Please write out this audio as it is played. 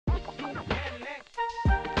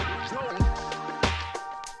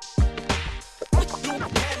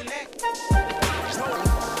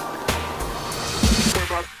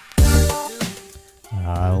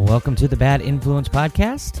Welcome to the Bad Influence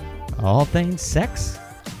Podcast. All things sex,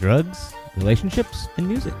 drugs, relationships, and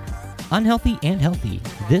music. Unhealthy and healthy.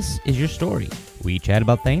 This is your story. We chat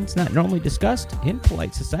about things not normally discussed in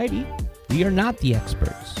polite society. We are not the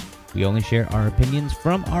experts. We only share our opinions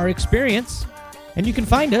from our experience. And you can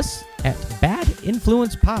find us at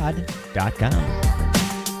badinfluencepod.com.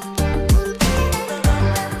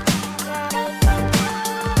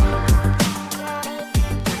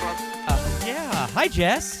 Hi,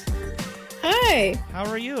 Jess. Hi. How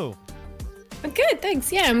are you? I'm good,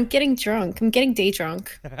 thanks. Yeah, I'm getting drunk. I'm getting day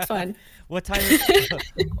drunk. It's fun. What time is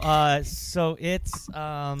it? So it's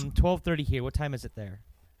 12:30 here. What time is it there?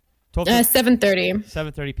 7:30.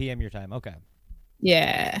 7:30 p.m. your time. Okay.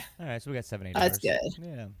 Yeah. All right, so we got 7-8 That's hours. good.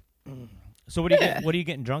 Yeah. So what are you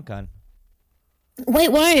getting drunk on?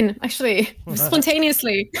 White wine, actually,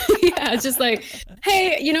 spontaneously. Yeah, just like,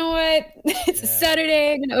 hey, you know what? It's a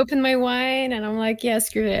Saturday. I'm going to open my wine. And I'm like, yeah,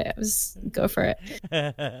 screw it. I'll just go for it.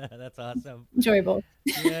 That's awesome. Enjoyable.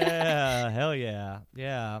 Yeah, hell yeah.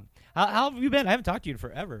 Yeah. How have you been? I haven't talked to you in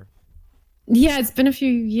forever. Yeah, it's been a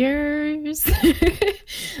few years.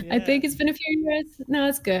 I think it's been a few years. No,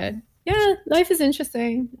 it's good. Yeah, life is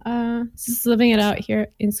interesting. Just living it out here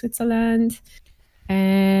in Switzerland.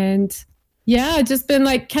 And yeah, just been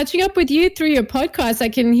like catching up with you through your podcast. I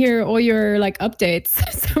can hear all your like updates.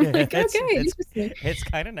 So I'm like, interesting. It's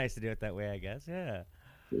kind of nice to do it that way, I guess. Yeah.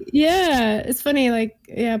 Yeah, it's funny. Like,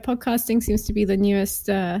 yeah, podcasting seems to be the newest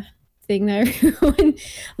thing that everyone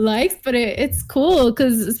likes, but it's cool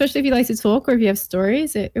because especially if you like to talk or if you have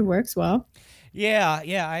stories, it works well. Yeah.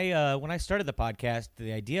 I when I started the podcast,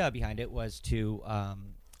 the idea behind it was to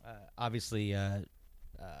obviously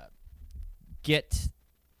get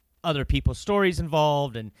other people's stories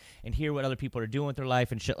involved and hear what other people are doing with their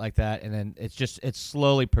life and shit like that. And then it's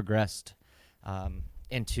slowly progressed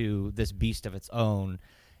into this beast of its own.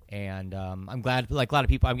 And I'm glad, like a lot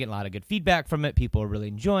of people, I'm getting a lot of good feedback from it. People are really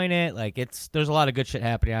enjoying it. Like there's a lot of good shit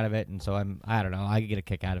happening out of it. And so I don't know, I get a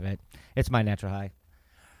kick out of it. It's my natural high.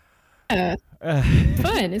 Fun.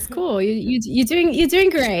 It's cool. You're doing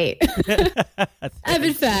great.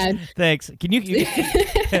 Avid fan. Thanks. Can you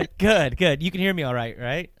good. You can hear me all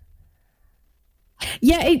right?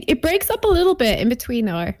 Yeah, it breaks up a little bit in between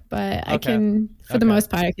though, but I can, for the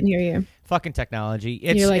most part, I can hear you. Fucking technology.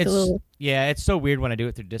 You're like a little... Yeah, it's so weird when I do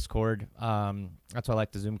it through Discord. That's why I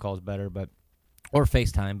like the Zoom calls better, or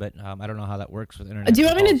FaceTime, but I don't know how that works with internet. Do you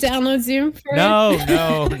want me to download Zoom for No. you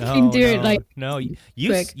can do it like no.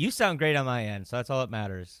 quick. You sound great on my end, so that's all that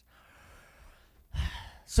matters.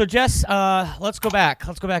 So Jess, let's go back.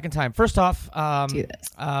 Let's go back in time. First off, do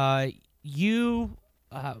this.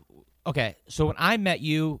 Okay, so when I met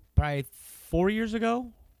you probably 4 years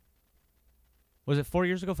ago, was it 4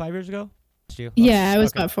 years ago, 5 years ago? Yeah, it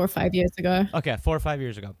was about 4 or 5 years ago. Okay, 4 or 5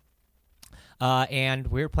 years ago. And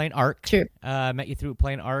we were playing Ark. True. Met you through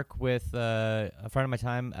playing Ark with a friend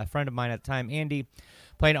of mine at the time, Andy,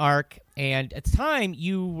 playing Ark. And at the time,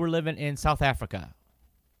 you were living in South Africa.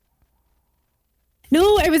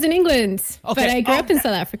 No, I was in England, okay. But I grew up in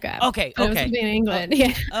South Africa. Okay. I was living in England,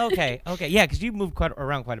 yeah. Okay, yeah, because you moved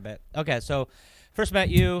around quite a bit. Okay, so first met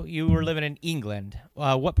you. You were living in England.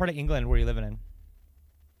 What part of England were you living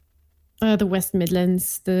in? The West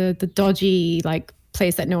Midlands, the dodgy like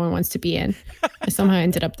place that no one wants to be in. I somehow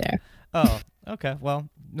ended up there. Oh, okay. Well,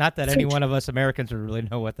 not that any one of us Americans would really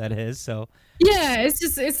know what that is. So yeah,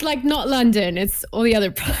 it's like not London. It's all the other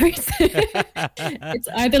parts. It's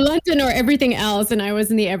either London or everything else, and I was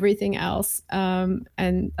in the everything else.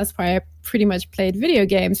 And that's why I pretty much played video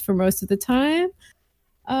games for most of the time,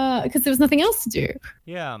 because there was nothing else to do.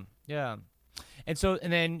 Yeah. And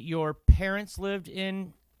then your parents lived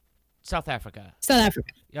in South Africa. South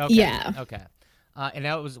Africa. Okay. Yeah. Okay. And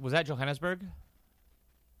that was that Johannesburg?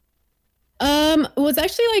 It was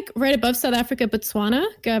actually like right above South Africa, Botswana,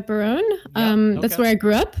 Gaborone. That's where I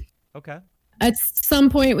grew up. Okay. At some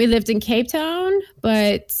point, we lived in Cape Town,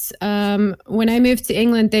 but when I moved to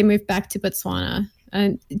England, they moved back to Botswana.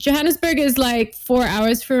 And Johannesburg is like 4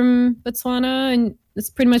 hours from Botswana, and that's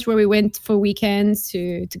pretty much where we went for weekends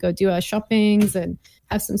to go do our shoppings and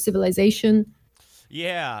have some civilization.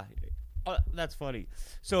 Yeah, that's funny.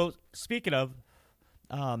 So speaking of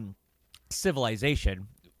civilization,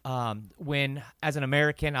 when as an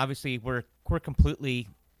American, obviously we're completely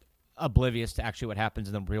oblivious to actually what happens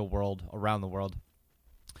in the real world around the world.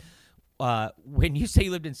 When you say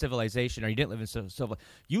you lived in civilization, or you didn't live in civilization,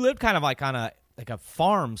 you lived kind of like on a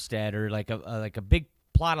farmstead or like a big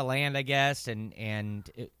plot of land, I guess, and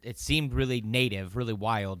it seemed really native, really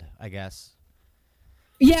wild, I guess.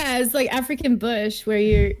 Yeah, it's like African bush where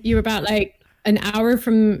you're about like an hour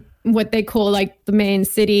from what they call like the main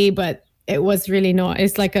city, but it was really not.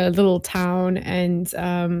 It's like a little town, and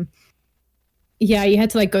yeah, you had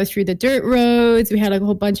to like go through the dirt roads. We had like a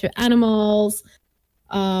whole bunch of animals,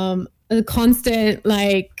 a constant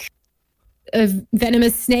like of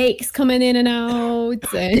venomous snakes coming in and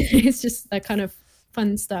out. And it's just that kind of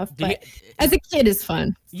fun stuff. But as a kid, it's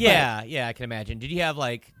fun. Yeah, yeah, I can imagine. Did you have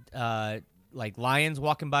like lions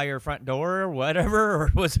walking by your front door or whatever,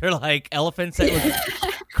 or was there like elephants that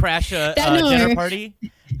would crash a dinner party?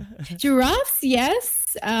 Giraffes,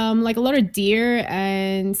 yes. Like a lot of deer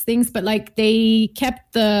and things, but like they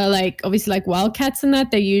kept the like obviously like wildcats and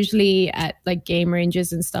that they're usually at like game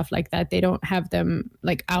ranges and stuff like that. They don't have them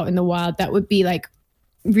like out in the wild. That would be like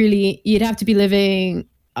really, you'd have to be living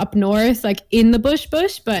up north, like in the bush,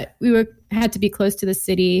 but we had to be close to the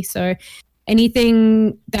city. So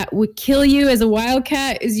anything that would kill you as a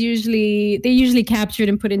wildcat is usually captured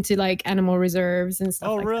and put into like animal reserves and stuff.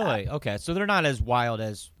 Oh, like really? that. Okay, so they're not as wild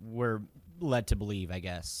as we're led to believe, I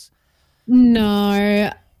guess.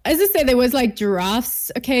 No, as I say, there was like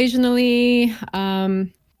giraffes occasionally.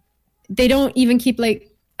 They don't even keep like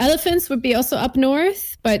elephants would be also up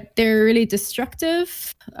north, but they're really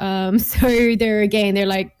destructive. So they're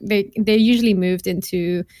like they usually moved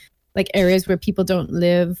into like areas where people don't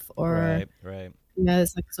live, or right. Yeah,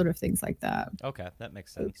 it's like sort of things like that. Okay, that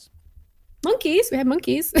makes sense. Monkeys, we had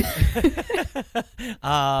monkeys.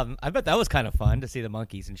 I bet that was kind of fun to see the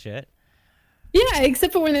monkeys and shit. Yeah,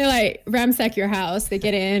 except for when they like ransack your house, they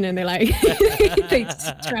get in and they're like they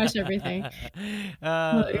trash everything.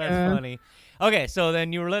 That's funny. Okay, so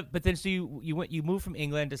then so you moved from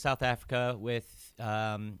England to South Africa with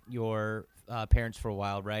your parents for a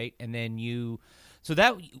while, right? And then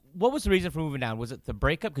what was the reason for moving down? Was it the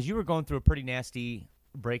breakup? Because you were going through a pretty nasty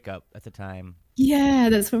breakup at the time. Yeah,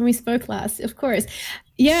 that's when we spoke last, of course.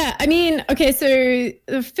 Yeah, I mean, okay, so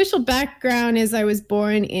the official background is I was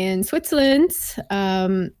born in Switzerland.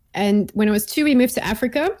 And when I was 2, we moved to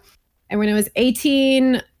Africa. And when I was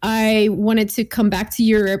 18, I wanted to come back to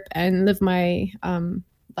Europe and live my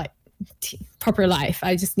proper life.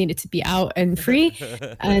 I just needed to be out and free.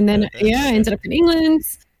 And then, I ended up in England.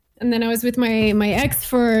 And then I was with my ex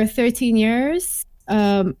for 13 years.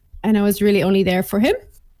 And I was really only there for him.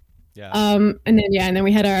 Yeah. And then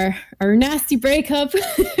we had our nasty breakup.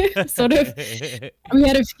 Sort of. We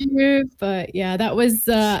had a few, but yeah, that was.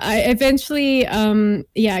 I eventually,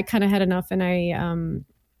 I kind of had enough, and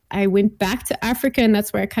I went back to Africa, and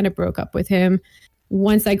that's where I kind of broke up with him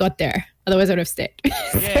once I got there. Otherwise, I would have stayed.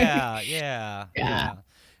 Yeah.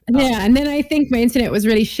 And then I think my internet was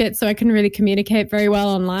really shit, so I couldn't really communicate very well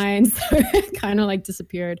online, so it kind of like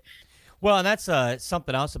disappeared. Well, and that's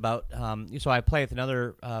something else about. So I play with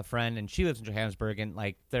another friend, and she lives in Johannesburg, and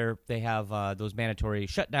like they have those mandatory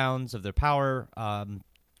shutdowns of their power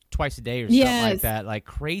twice a day or something like that, like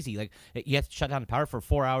crazy. Like you have to shut down the power for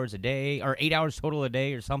 4 hours a day or 8 hours total a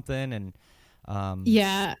day or something. And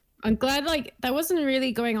I'm glad like that wasn't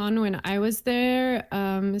really going on when I was there.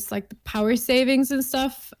 It's like the power savings and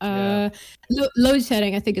stuff. Load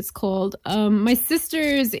shedding, I think it's called. My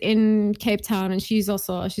sister's in Cape Town, and she's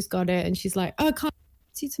got it, and she's like, "Oh, I can't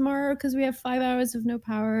see tomorrow because we have 5 hours of no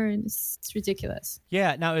power," and it's ridiculous.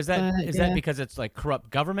 Yeah. Now is that because it's like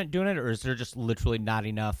corrupt government doing it, or is there just literally not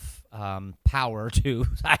enough power to?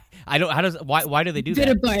 I don't. Why do they do that?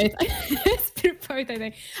 Bit of both. It's a bit of both, I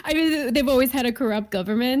think. I mean, they've always had a corrupt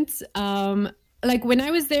government. Like when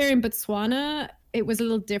I was there in Botswana, it was a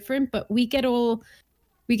little different, but we get all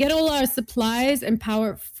our supplies and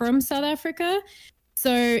power from South Africa.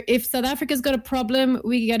 So if South Africa's got a problem,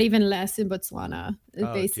 we get even less in Botswana,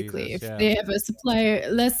 basically. Jesus, if they have less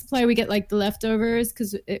supply, we get like the leftovers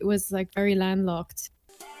because it was like very landlocked.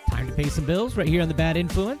 Time to pay some bills right here on The Bad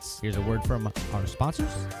Influence. Here's a word from our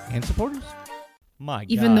sponsors and supporters. My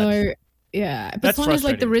God. Even though, Botswana is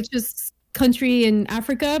like the richest country in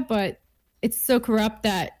Africa, but it's so corrupt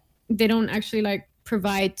that they don't actually like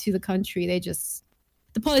provide to the country.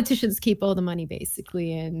 The politicians keep all the money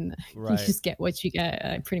basically, and you just get what you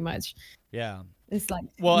get, pretty much. Yeah. It's like,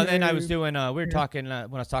 well, and then I was doing, we were talking, when I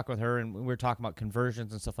was talking with her, and we were talking about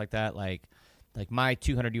conversions and stuff like that, like my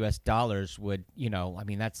 $200 US would, I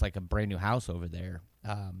mean, that's like a brand new house over there.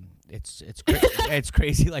 It's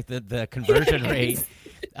crazy, like the conversion rate.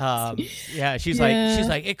 She's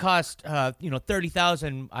like it cost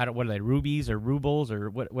 30,000. What are they, rubies or rubles or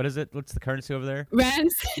what is it? What's the currency over there?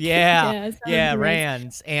 Rands. Yeah,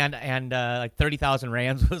 rands, and like 30,000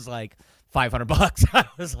 rands was like $500. I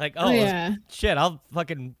was like, shit, I'll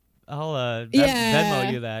Venmo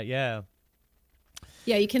you that. Yeah,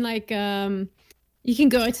 you can like You can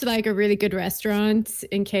go to like a really good restaurant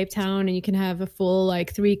in Cape Town and you can have a full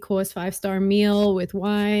like 3-course 5-star meal with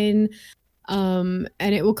wine. And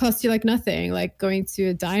it will cost you like nothing, like going to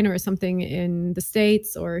a diner or something in the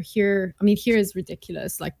States or here. I mean, here is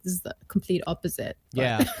ridiculous. Like this is the complete opposite.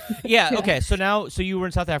 Yeah. Yeah. Okay. So you were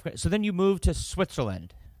in South Africa. So then you moved to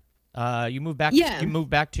Switzerland. You moved back. Yeah. You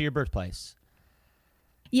moved back to your birthplace.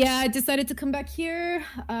 Yeah, I decided to come back here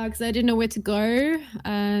because I didn't know where to go.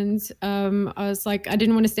 And I was like, I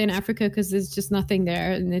didn't want to stay in Africa because there's just nothing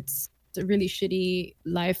there. And it's a really shitty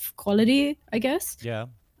life quality, I guess. Yeah.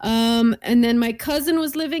 And then my cousin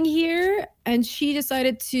was living here and she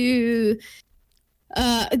decided to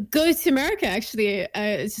go to America, actually.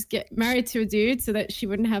 Just get married to a dude so that she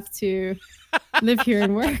wouldn't have to live here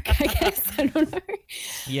and work, I guess. I don't know.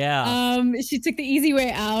 Yeah. She took the easy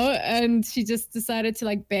way out and she just decided to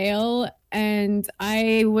like bail. And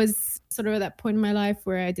I was sort of at that point in my life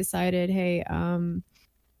where I decided, hey,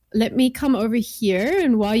 let me come over here.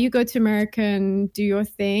 And while you go to America and do your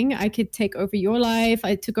thing, I could take over your life.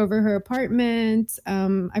 I took over her apartment.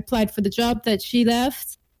 I applied for the job that she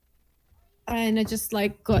left. And I just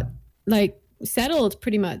like got like settled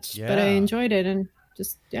pretty much. Yeah. But I enjoyed it. And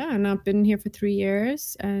just and I've been here for 3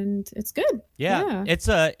 years and it's good. Yeah. It's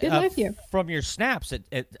a good life here. From your snaps,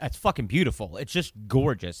 it's fucking beautiful. It's just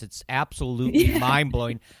gorgeous. It's absolutely mind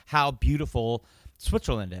blowing how beautiful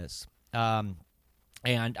Switzerland is.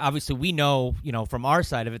 And obviously we know, from our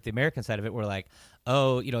side of it, the American side of it, we're like,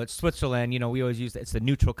 oh, it's Switzerland. We always use it's the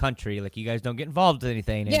neutral country. Like you guys don't get involved in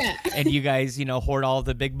anything. And, and you guys, hoard all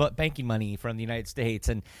the big banking money from the United States.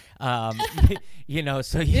 And, so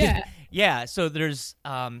so there's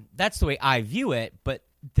that's the way I view it. But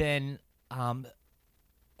then,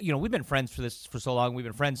 we've been friends for so long. We've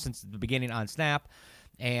been friends since the beginning on Snap.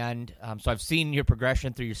 And so I've seen your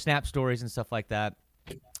progression through your Snap stories and stuff like that.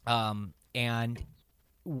 And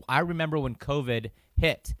I remember when COVID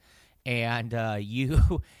hit and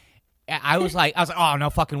I was like, oh,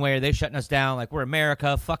 no fucking way. Are they shutting us down? Like, we're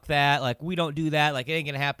America. Fuck that. Like, we don't do that. Like, it ain't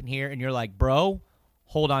going to happen here. And you're like, bro,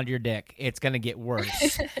 hold on to your dick. It's going to get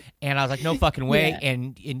worse. And I was like, no fucking way. Yeah.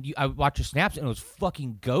 And I watched your snaps and it was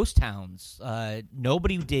fucking ghost towns.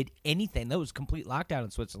 Nobody did anything. That was complete lockdown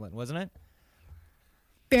in Switzerland, wasn't it?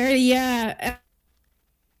 Barely, yeah.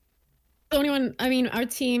 The only one, I mean, our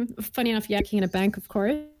team, funny enough, yakking in a bank, of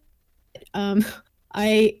course.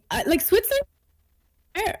 I like Switzerland.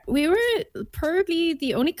 We were probably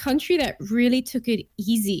the only country that really took it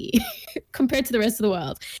easy compared to the rest of the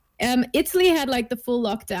world. Italy had like the full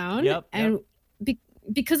lockdown, and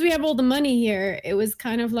because we have all the money here, it was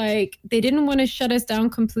kind of like they didn't want to shut us down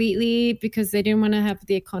completely because they didn't want to have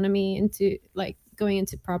the economy into like going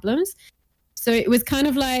into problems. So it was kind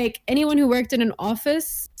of like anyone who worked in an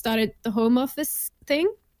office started the home office thing.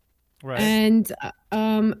 Right. And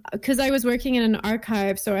because I was working in an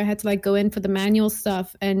archive, so I had to like go in for the manual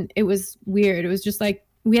stuff, and it was weird. It was just like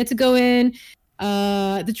we had to go in.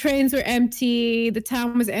 The trains were empty. The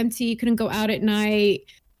town was empty. You couldn't go out at night.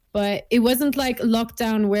 But it wasn't like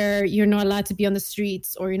lockdown where you're not allowed to be on the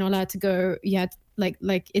streets or you're not allowed to go. You had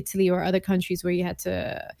like Italy or other countries where you had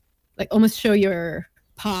to like almost show your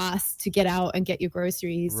pass to get out and get your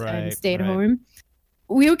groceries and stay at home.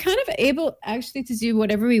 We were kind of able actually to do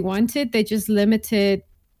whatever we wanted. They just limited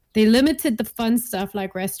the fun stuff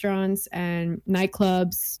like restaurants and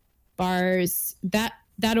nightclubs, bars. That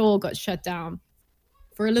all got shut down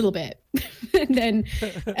for a little bit. And then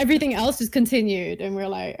everything else just continued. And we're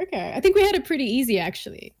like, okay, I think we had it pretty easy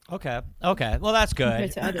actually. Okay. Well, that's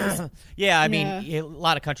good. Compared to others. Yeah, I mean, a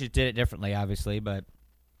lot of countries did it differently, obviously, but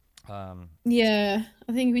yeah,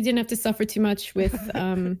 I think we didn't have to suffer too much with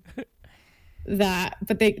that,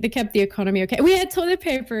 but they kept the economy okay. We had toilet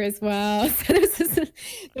paper as well, so there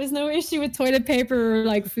was no issue with toilet paper or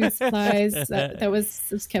like food supplies. that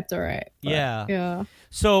was kept all right. But, yeah.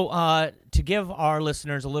 So to give our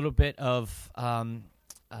listeners a little bit of I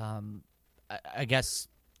guess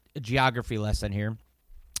a geography lesson here.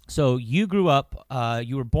 So you grew up,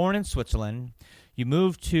 you were born in Switzerland, you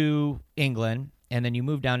moved to England, and then you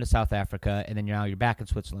moved down to South Africa, and then now you're back in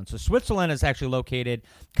Switzerland. So Switzerland is actually located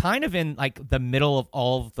kind of in like the middle of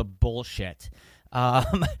all of the bullshit.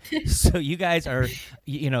 So you guys are,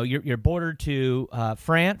 you're bordered to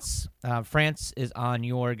France. France is on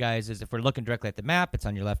your guys', if we're looking directly at the map, it's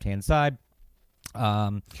on your left-hand side.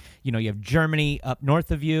 You have Germany up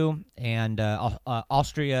north of you, and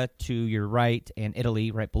Austria to your right, and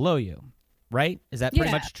Italy right below you. Right? Is that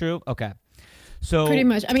pretty much true? Okay. So pretty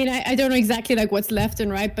much. I mean, I don't know exactly like what's left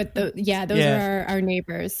and right, but those are our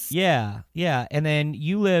neighbors. Yeah. And then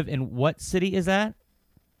you live in what city is that?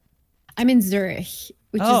 I'm in Zurich,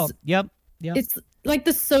 which is yep. like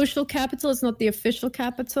the social capital. It's not the official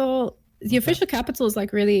capital. The official capital is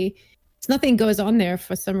like really, nothing goes on there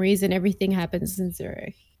for some reason. Everything happens in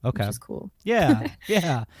Zurich. Okay. Which is cool. Yeah,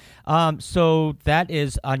 yeah. So that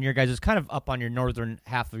is on your guys' is kind of up on your northern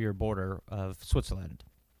half of your border of Switzerland.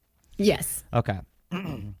 Yes. Okay.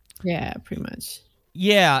 Yeah, pretty much.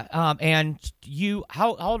 Yeah. And you,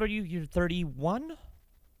 how old are you? You're 31?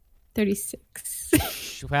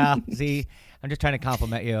 36. Well, see, I'm just trying to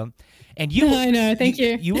compliment you. And you, I know. Thank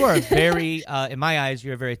you. You are a very, in my eyes,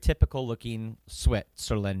 you're a very typical looking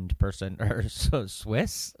Switzerland person or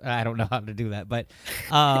Swiss. I don't know how to do that, but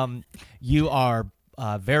you are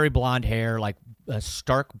very blonde hair, like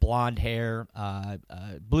stark blonde hair,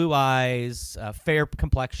 blue eyes, fair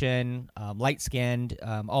complexion, light skinned,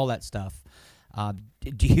 all that stuff.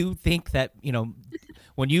 Do you think that,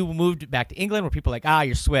 when you moved back to England, were people like,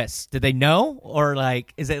 you're Swiss? Did they know? Or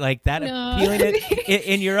like, is it like that appealing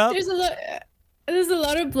in Europe? There's a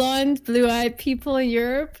lot of blonde, blue-eyed people in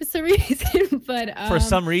Europe for some reason, but for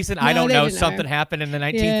some reason, I don't know. Something happened in the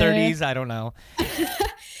 1930s. Yeah. I don't know.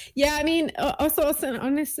 Yeah, I mean, also,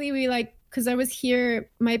 honestly, because I was here,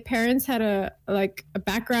 my parents had a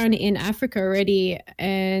background in Africa already,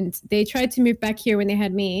 and they tried to move back here when they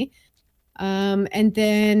had me. And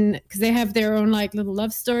then because they have their own like little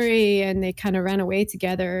love story, and they kind of ran away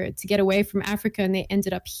together to get away from Africa, and they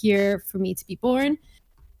ended up here for me to be born.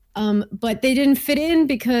 But they didn't fit in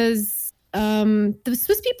because the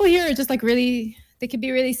Swiss people here are just like really, they could be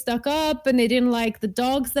really stuck up, and they didn't like the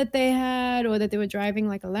dogs that they had, or that they were driving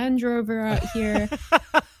like a Land Rover out here.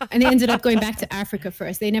 And they ended up going back to Africa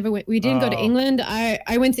first. They never went. We didn't go to England.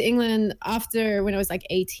 I went to England after, when I was like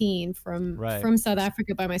 18 from South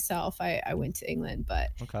Africa by myself. I went to England, but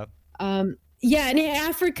okay. Yeah, and in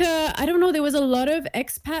Africa, I don't know, there was a lot of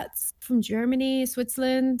expats from Germany,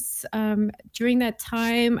 Switzerland. During that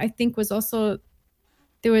time, I think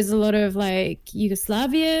there was a lot of like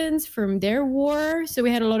Yugoslavians from their war. So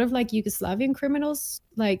we had a lot of like Yugoslavian criminals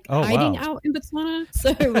hiding out in Botswana. So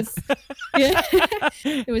it was, yeah,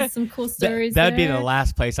 it was some cool stories. That'd be the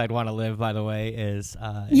last place I'd want to live, by the way, is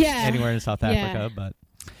anywhere in South Africa. But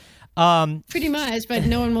pretty much, but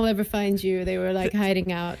no one will ever find you. They were like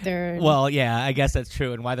hiding out there. Well, yeah, I guess that's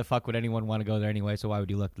true. And why the fuck would anyone want to go there anyway? So why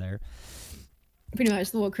would you look there? Pretty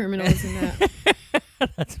much the war criminals and that.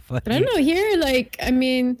 That's funny. But I don't know here, like, I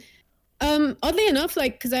mean, oddly enough,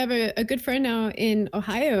 like, because I have a good friend now in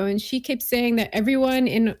Ohio, and she keeps saying that everyone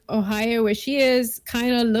in Ohio where she is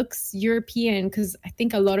kind of looks European, because I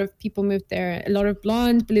think a lot of people moved there, a lot of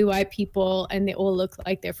blonde, blue-eyed people, and they all look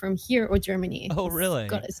like they're from here or Germany. Oh, really?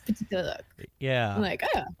 Got this particular look. Yeah. I'm like,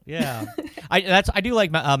 oh. Yeah. I do like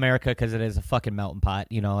America because it is a fucking melting pot,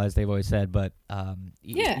 as they've always said, but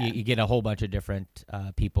you get a whole bunch of different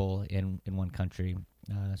people in one country.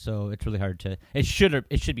 So it's really hard it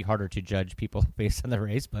should be harder to judge people based on the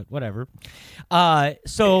race, but whatever.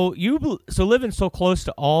 So living so close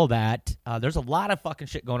to all that, there's a lot of fucking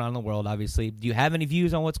shit going on in the world, obviously. Do you have any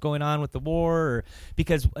views on what's going on with the war?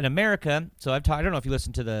 Because in America, so I don't know if you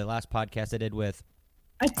listened to the last podcast I did with.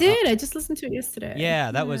 I did. I just listened to it yesterday.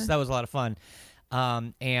 Yeah, that was a lot of fun.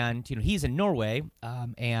 And he's in Norway,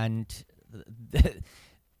 and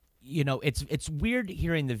it's weird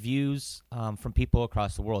hearing the views from people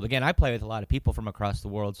across the world. Again, I play with a lot of people from across the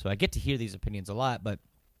world, so I get to hear these opinions a lot. But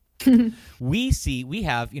we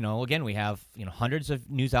have hundreds of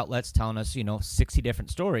news outlets telling us 60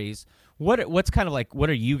 different stories. What's kind of like,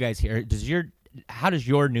 what are you guys here? How does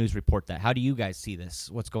your news report that? How do you guys see this?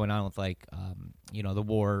 What's going on with the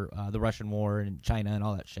war, the Russian war, and China and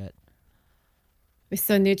all that shit? We're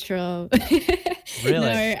so neutral. Really?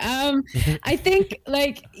 No, I think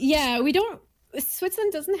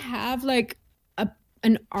Switzerland doesn't have like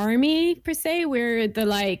an army per se, where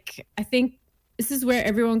I think this is where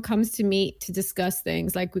everyone comes to meet to discuss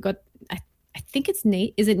things. Like we got, I think is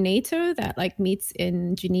it NATO that like meets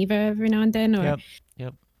in Geneva every now and then? Or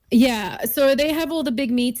Yep. Yeah, so they have all the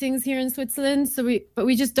big meetings here in Switzerland. But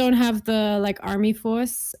we just don't have the like army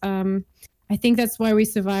force. I think that's why we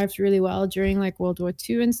survived really well during like World War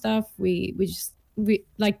II and stuff. We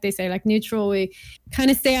like they say, like neutral. We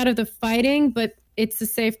kind of stay out of the fighting, but it's a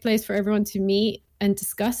safe place for everyone to meet and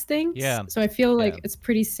discuss things. Yeah. So I feel like it's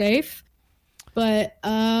pretty safe. But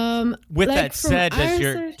with that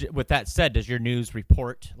said, does your news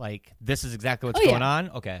report like this is exactly what's going on?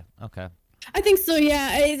 Okay. I think so,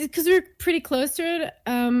 yeah, because we were pretty close to it.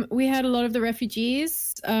 We had a lot of the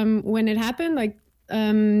refugees when it happened. Like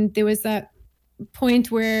there was that point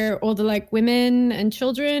where all the like women and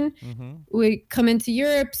children would come into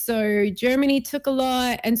Europe. So Germany took a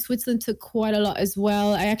lot, and Switzerland took quite a lot as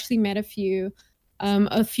well. I actually met a few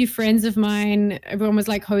A few friends of mine, everyone was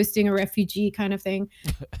like hosting a refugee kind of thing.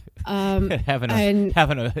 having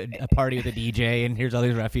a party with a DJ, and here's all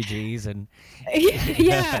these refugees, and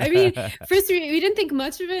yeah, I mean, first we didn't think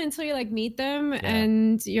much of it until you like meet them,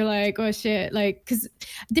 and you're like, oh shit, like, because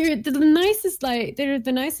they're the nicest,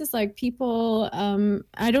 like people.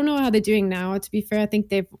 I don't know how they're doing now. To be fair, I think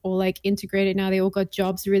they've all like integrated now. They all got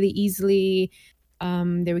jobs really easily.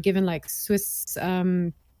 They were given like Swiss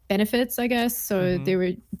benefits, I guess. So they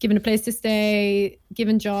were given a place to stay,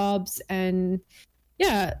 given jobs, and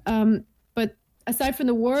yeah. But aside from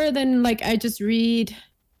the war, then like I just read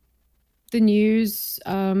the news.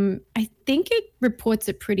 I think it reports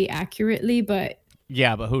it pretty accurately, but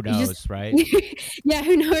who knows, right? Yeah,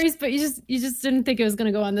 who knows? But you just didn't think it was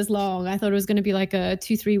going to go on this long. I thought it was going to be like a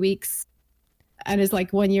 2-3 weeks, and it's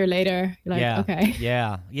like 1 year later. You're like, okay,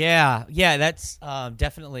 yeah. That's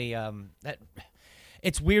definitely that.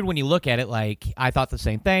 It's weird when you look at it. Like, I thought the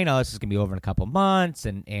same thing. Oh, this is gonna be over in a couple of months,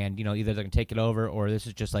 and either they're gonna take it over, or this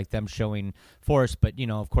is just like them showing force. But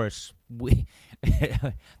of course, we.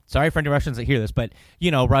 Sorry for any Russians that hear this, but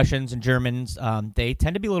Russians and Germans, they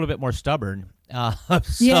tend to be a little bit more stubborn.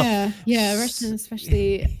 Yeah, Russians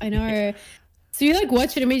especially. I know. So you like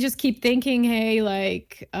watch it and we just keep thinking, hey,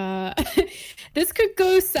 like this could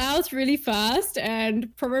go south really fast, and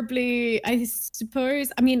probably, I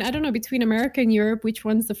suppose, I mean, I don't know, between America and Europe, which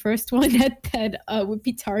one's the first one that would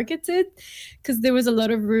be targeted? Because there was a lot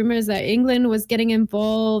of rumors that England was getting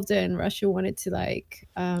involved and Russia wanted to like.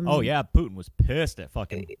 Putin was pissed at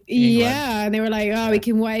fucking England. Yeah, and they were like, we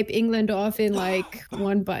can wipe England off in like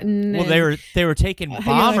one button. Well, they were taking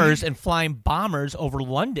bombers and flying bombers over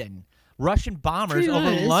London. Russian bombers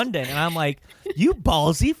over London, and I'm like, you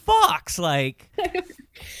ballsy fucks, like.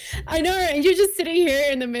 I know, and you're just sitting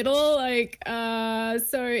here in the middle, like,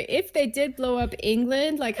 so if they did blow up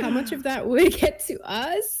England, like, how much of that would get to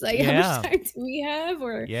us? Like, how much time do we have?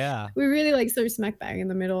 Or we really like sort of smack bang in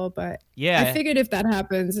the middle. But I figured if that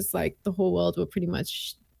happens, it's like the whole world will pretty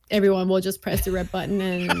much. Everyone will just press the red button,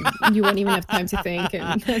 and you won't even have time to think,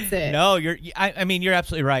 and that's it. No, I mean, you're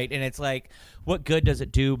absolutely right, and it's like, what good does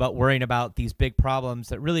it do about worrying about these big problems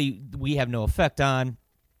that really we have no effect on?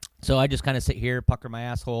 So I just kind of sit here, pucker my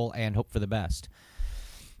asshole, and hope for the best.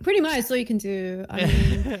 Pretty much, that's all you can do. I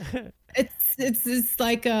mean, it's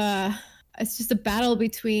like it's just a battle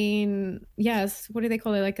between what do they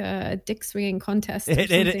call it? Like a dick swinging contest.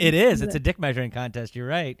 It is. It's a dick measuring contest. You're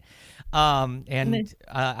right.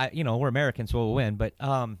 We're Americans, so we'll win. But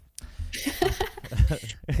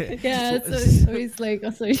it's always like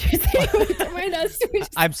also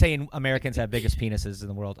I'm saying Americans have biggest penises in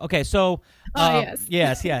the world. Okay, so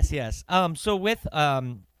yes. So with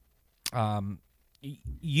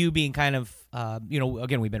you being kind of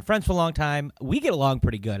again, we've been friends for a long time. We get along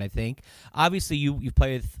pretty good, I think. Obviously, you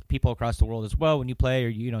play with people across the world as well when you play, or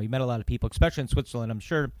you met a lot of people, especially in Switzerland, I'm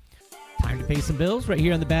sure. Time to pay some bills right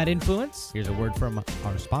here on The Bad Influence. Here's a word from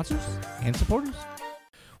our sponsors and supporters.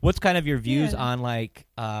 What's kind of your views on like,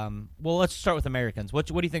 let's start with Americans. What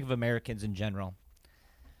do you think of Americans in general?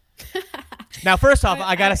 Now, first off,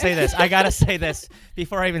 I got to say this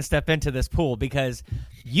before I even step into this pool, because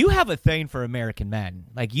you have a thing for American men.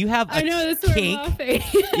 Like, you have a kink.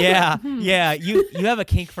 Yeah. You have a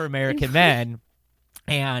kink for American men.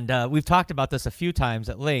 And we've talked about this a few times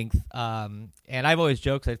at length. And I've always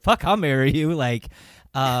joked that, fuck, I'll marry you. Like,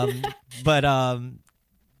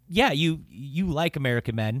 you like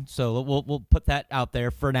American men. So we'll put that out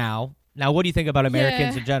there for now. Now, what do you think about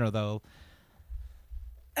Americans in general, though?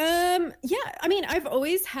 I mean, I've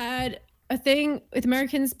always had a thing with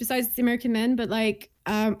Americans besides the American men, but like,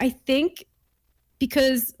 I think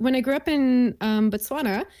because when I grew up in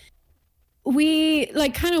Botswana, we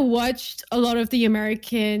like kind of watched a lot of the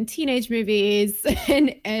American teenage movies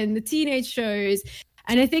and the teenage shows.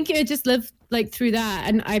 And I think it just lived like through that.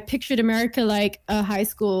 And I pictured America like a high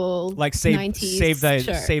school, like Saved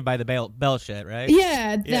by the Bell shit, right?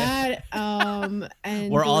 Yeah, that.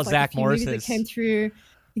 And we're all Zach Morris's that came through.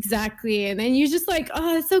 Exactly. And then you're just like,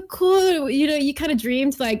 oh, it's so cool. You kind of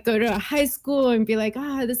dream to like go to a high school and be like,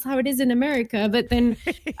 this is how it is in America. But then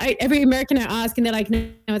every American I ask, and they're like, no,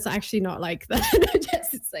 it's actually not like that.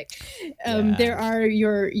 It's like, there are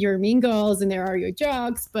your mean girls and there are your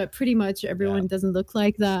jocks, but pretty much everyone doesn't look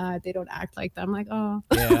like that. They don't act like that. I'm like, oh.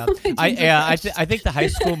 Yeah. I think the high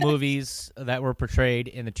school movies that were portrayed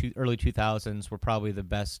in the early 2000s were probably the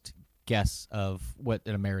best guess of what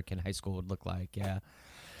an American high school would look like. Yeah.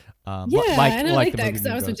 And I like that because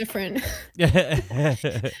that was so different.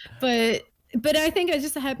 But but I think I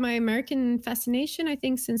just had my American fascination, I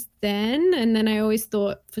think, since then. And then I always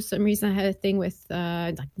thought for some reason I had a thing with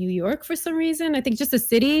like New York for some reason. I think just a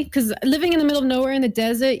city, because living in the middle of nowhere in the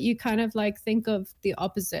desert, you kind of like think of the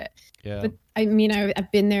opposite. Yeah. But I mean,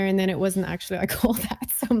 I've been there and then it wasn't actually like all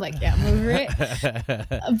that. So I'm like, yeah, I'm over it.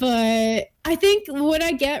 But I think what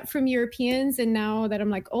I get from Europeans, and now that I'm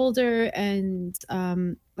like older and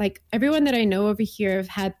like everyone that I know over here have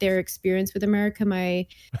had their experience with America. My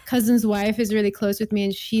cousin's wife is really close with me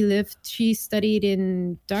and she studied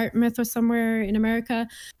in Dartmouth or somewhere in America.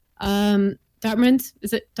 Dartmouth,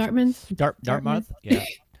 is it Dartmouth? Dartmouth? Yeah.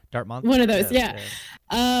 Dartmouth. One of those, yeah.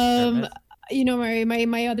 You know,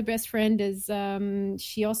 my other best friend is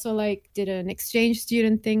she also like did an exchange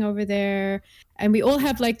student thing over there, and we all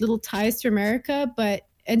have like little ties to America. But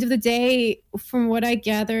end of the day, from what I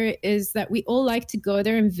gather, is that we all like to go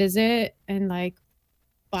there and visit and like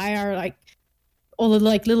buy our like all the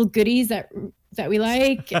like little goodies that we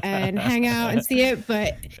like and hang out and see it,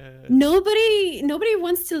 but nobody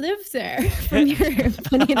wants to live there from Europe.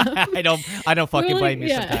 Funny enough. I don't fucking blame you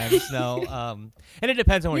sometimes. No, and it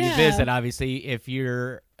depends on where you visit. Obviously, if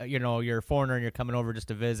you're you're a foreigner and you're coming over just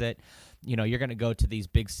to visit, you're going to go to these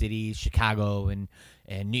big cities, Chicago and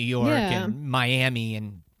New York and Miami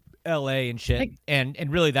and LA and shit. Like, and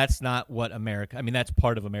really that's not what America. I mean, that's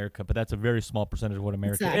part of America, but that's a very small percentage of what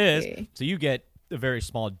America is. So you get a very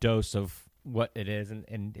small dose of what it is,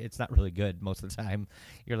 and it's not really good most of the time.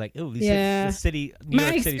 You're like, oh, the city, New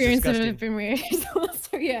York City's disgusting. My experience have been weird.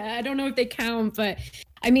 So yeah, I don't know if they count, but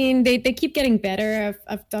I mean, they keep getting better.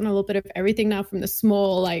 I've done a little bit of everything now, from the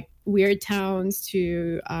small like weird towns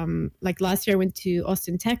to like last year I went to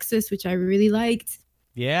Austin, Texas, which I really liked.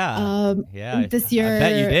 Yeah, This year, I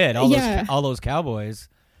bet you did. All those cowboys.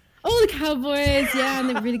 Oh, the cowboys, and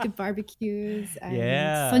the really good barbecues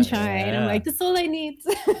and sunshine. Yeah. I'm like, that's all I need.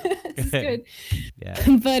 This is good.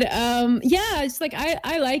 Yeah. But it's like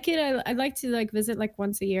I like it. I like to like visit like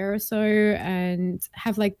once a year or so and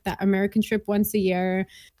have like that American trip once a year,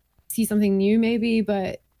 see something new maybe.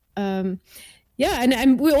 But and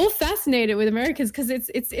we're all fascinated with Americans because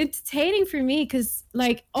it's entertaining for me, because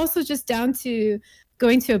like also just down to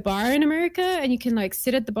going to a bar in America and you can like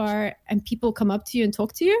sit at the bar and people come up to you and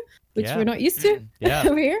talk to you, which we're not used to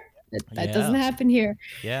over here. That doesn't happen here.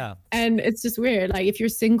 Yeah. And it's just weird. Like if you're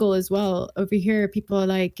single as well, over here, people are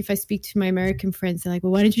like, if I speak to my American friends, they're like,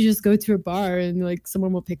 well, why don't you just go to a bar and like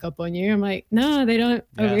someone will pick up on you? I'm like, no, they don't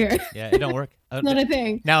over here. Yeah, it don't work. It's not a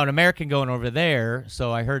thing. Now, an American going over there,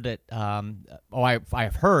 so I heard that,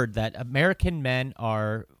 I've heard that American men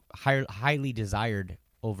are highly desired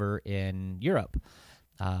over in Europe.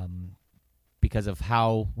 Because of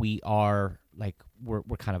how we are, like we're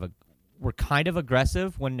kind of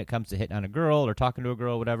aggressive when it comes to hitting on a girl or talking to a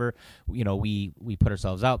girl, whatever. We put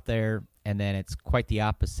ourselves out there, and then it's quite the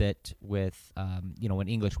opposite with when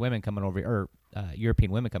English women coming over or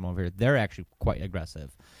European women come over here, they're actually quite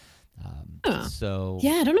aggressive. So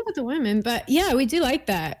yeah, I don't know about the women, but yeah, we do like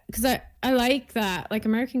that, because I like that. Like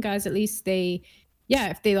American guys, at least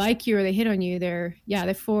if they like you or they hit on you, they're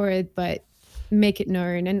forward, but make it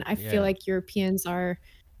known. And I feel like Europeans are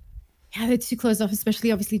they're too closed off, especially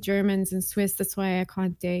obviously Germans and Swiss. That's why I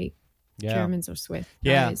can't date Germans or Swiss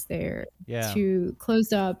guys. They're too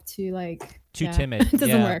closed up, too timid. It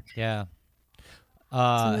doesn't work.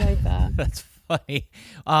 Like that. That's funny.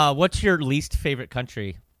 What's your least favorite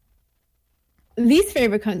country? Least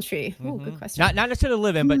favorite country? Oh, good question. Not necessarily to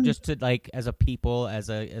live in, but just to like as a people, as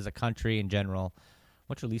a country in general.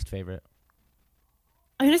 What's your least favorite?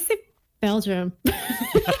 I'm gonna say Belgium.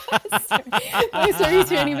 Sorry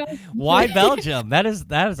to anybody. Why Belgium? That is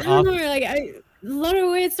awesome. I don't know, like a lot of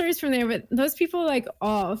weird stories from there, but those people like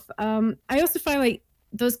off. I also find like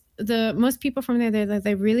the most people from there,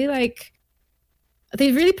 they really like,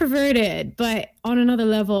 they really perverted, but on another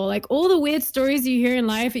level. Like all the weird stories you hear in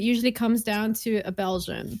life, it usually comes down to a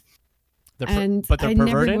Belgian. But they're perverted?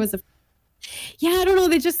 Never was I don't know.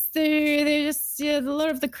 They're just a lot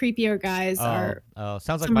of the creepier guys are. Oh,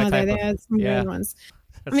 sounds like my type they had some weird ones.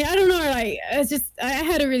 I mean, I don't know. Like, I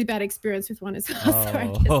had a really bad experience with one as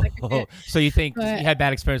well. So you think you had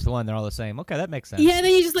bad experience with one? They're all the same. Okay, that makes sense. Yeah, and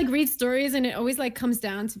then you just like read stories, and it always like comes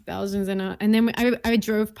down to Belgians, and then I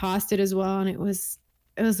drove past it as well, and it was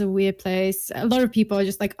a weird place. A lot of people are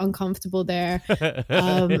just like uncomfortable there.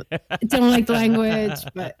 Don't like the language,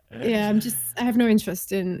 but yeah, I have no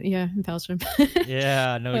interest in Belgium.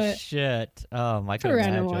 Yeah, no shit. Oh my god,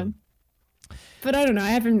 random one. But I don't know. I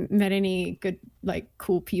haven't met any good, like,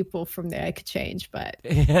 cool people from there I could change. But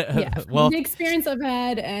yeah, from Well, the experience I've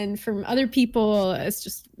had and from other people, it's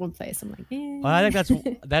just one place. I'm like, well, I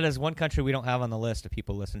think that is one country we don't have on the list of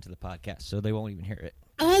people listen to the podcast, so they won't even hear it.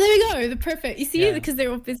 Oh, there we go. The perfect. You see, Yeah. because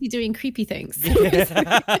they're all busy doing creepy things.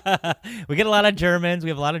 We get a lot of Germans.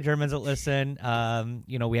 We have a lot of Germans that listen.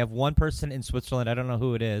 We have one person in Switzerland. I don't know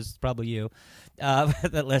who it is. It's probably you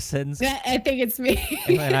that listens. I think it's me.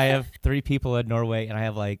 And I have 3 people in Norway, and I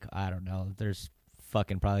have I don't know. There's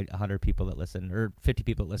fucking probably 100 people that listen, or 50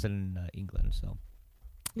 people that listen in England. So.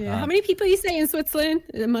 Yeah. How many people you say in Switzerland?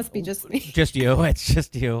 It must be just me. Just you. It's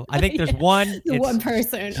just you. I think there's one. It's one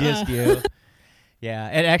person. Just you. Yeah,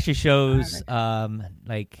 it actually shows less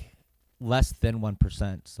than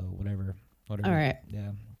 1%. So whatever. All right.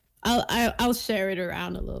 Yeah. I'll share it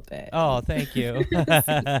around a little bit. Oh, thank you.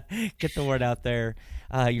 Get the word out there.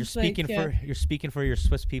 You're speaking for your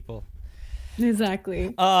Swiss people.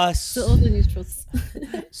 Exactly. So all the neutrals.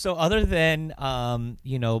 So other than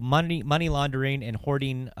money laundering and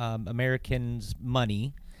hoarding Americans'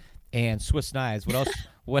 money and Swiss knives,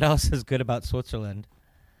 what else is good about Switzerland?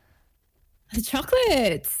 The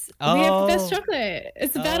chocolates. We have the best chocolate.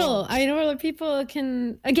 It's a battle. I know other people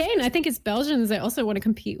can. Again, I think it's Belgians that also want to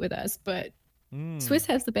compete with us, but Swiss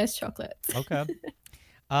has the best chocolates. Okay.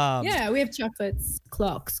 Yeah, we have chocolates,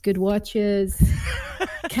 clocks, good watches,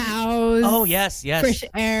 cows. Oh yes, fresh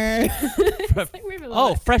air.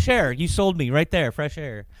 Fresh air. You sold me right there. Fresh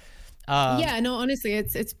air. Yeah, no, honestly,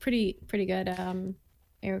 it's pretty good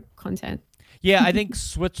air content. Yeah, I think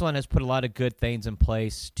Switzerland has put a lot of good things in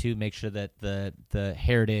place to make sure that the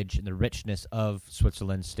heritage and the richness of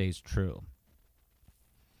Switzerland stays true.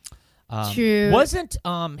 True. Wasn't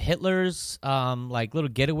Hitler's little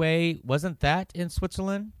getaway, wasn't that in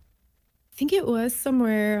Switzerland? I think it was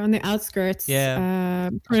somewhere on the outskirts.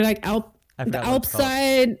 Yeah. Or the Alps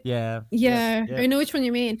side. Yeah. Yeah. I know which one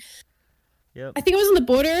you mean. Yep. I think it was on the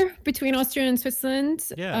border between Austria and Switzerland.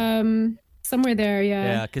 Yeah. Somewhere there, yeah.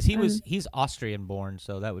 Yeah, because he's Austrian born,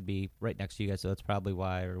 so that would be right next to you guys. So that's probably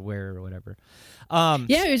why, or where, or whatever.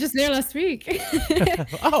 Yeah, we were just there last week.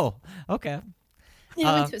 Oh, okay.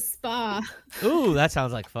 Yeah, went to a spa. Ooh, that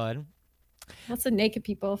sounds like fun. Lots of naked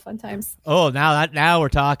people, fun times. Oh, now we're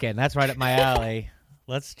talking. That's right up my alley.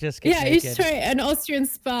 Let's just get naked. You should try an Austrian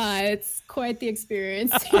spa. It's quite the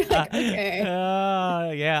experience. You're like, okay.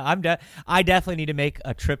 Yeah, I definitely need to make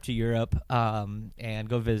a trip to Europe and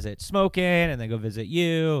go visit Smokin' and then go visit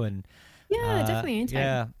you. And yeah, definitely.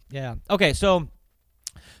 Anytime. Yeah. Okay, so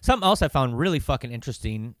something else I found really fucking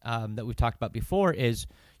interesting that we've talked about before is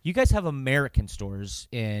you guys have American stores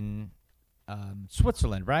in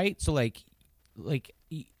Switzerland, right? So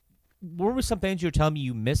what were some things you were telling me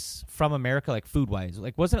you miss from America, like food-wise?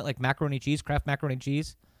 Like, wasn't it like macaroni and cheese, Kraft macaroni and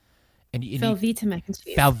cheese? Velveeta mac and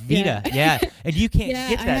cheese. Velveeta, yeah. And you can't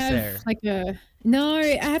get that there. No,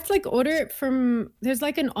 I have to order it from, there's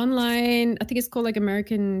an online, I think it's called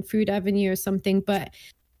American Food Avenue or something, but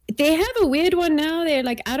they have a weird one now. They're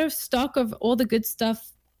out of stock of all the good stuff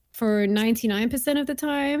for 99% of the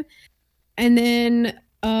time. And then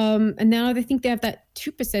and now I think they have that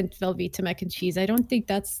 2% Velveeta mac and cheese. I don't think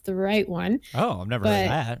that's the right one. Oh, I've never heard of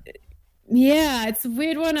that. Yeah, it's a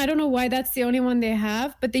weird one. I don't know why that's the only one they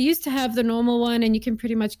have, but they used to have the normal one, and you can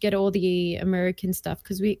pretty much get all the American stuff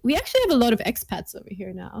because we actually have a lot of expats over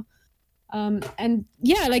here now. And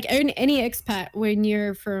yeah, any expat, when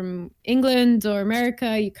you're from England or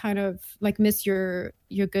America, you kind of miss your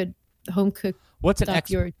good home cooked. What's an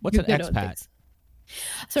expat?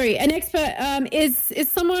 Sorry, an expat is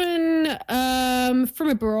someone from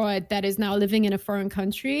abroad that is now living in a foreign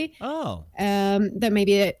country. Oh. That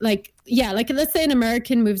maybe let's say an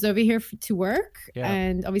American moves over here to work,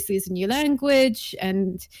 and obviously it's a new language,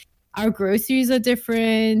 and our groceries are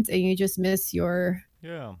different, and you just miss your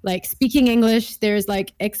speaking English. There's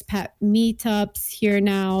expat meetups here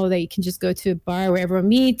now that you can just go to a bar where everyone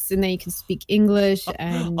meets, and then you can speak English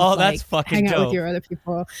and that's fucking hang out dope. with your other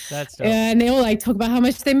people. That's dope. And they all talk about how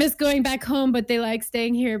much they miss going back home, but they like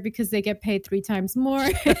staying here because they get paid 3 times more.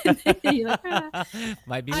 You're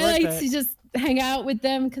might be worth I like it. to just hang out with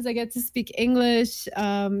them because I get to speak English.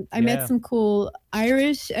 I met some cool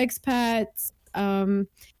Irish expats.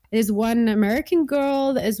 There's one American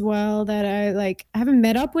girl as well that I haven't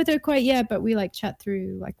met up with her quite yet, but we chat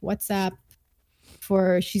through WhatsApp.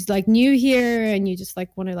 She's new here, and you just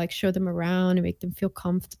want to show them around and make them feel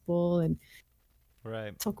comfortable and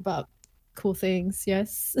talk about cool things.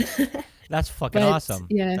 Yes. That's fucking awesome.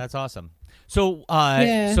 Yeah. That's awesome. So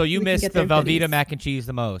so you missed the Velveeta mac and cheese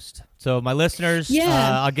the most. So my listeners,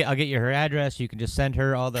 I'll get you her address. You can just send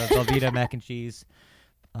her all the Velveeta mac and cheese.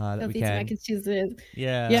 that we Healthy can. mac and cheeses.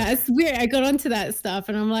 Yeah. Yeah, it's weird. I got onto that stuff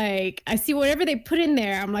and I'm like, I see whatever they put in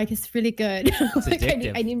there. I'm like, it's really good. It's like,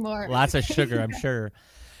 addictive. I need more. Lots of sugar, I'm sure.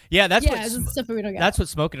 Yeah, that's stuff we don't get. That's what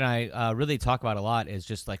Smoke and I really talk about a lot is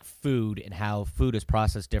just like food and how food is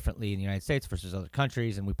processed differently in the United States versus other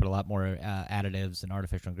countries, and we put a lot more additives and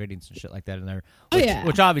artificial ingredients and shit like that in there,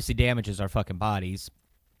 which obviously damages our fucking bodies.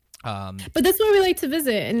 But that's why we like to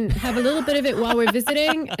visit and have a little bit of it while we're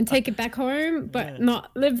visiting and take it back home, but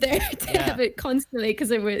not live there to have it constantly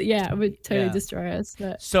because it would totally destroy us.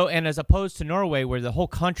 But. So, and as opposed to Norway, where the whole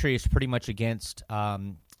country is pretty much against,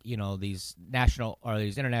 these national or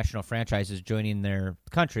these international franchises joining their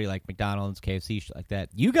country, like McDonald's, KFC, shit like that.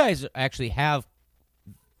 You guys actually have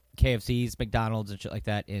KFCs, McDonald's, and shit like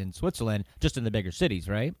that in Switzerland, just in the bigger cities,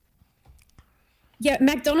 right? Yeah,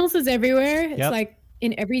 McDonald's is everywhere. It's like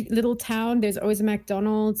in every little town, there's always a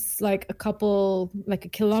McDonald's, like a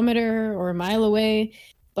kilometer or a mile away.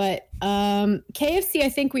 But KFC, I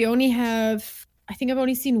think I've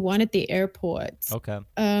only seen one at the airport. Okay.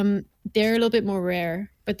 They're a little bit more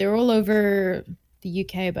rare, but they're all over the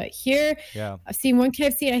UK. But here, I've seen one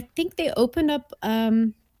KFC. I think they opened up.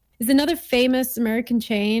 There's another famous American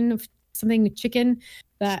chain of something with chicken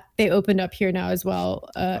that they opened up here now as well,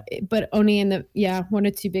 but only in the 1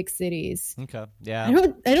 or 2 big cities. Okay, yeah.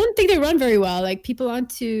 I don't think they run very well. Like people aren't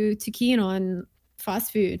too keen on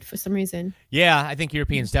fast food for some reason. Yeah, I think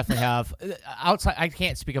Europeans definitely have. Outside, I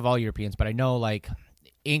can't speak of all Europeans, but I know like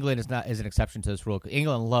England is an exception to this rule.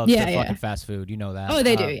 England loves their fucking fast food. You know that. Oh,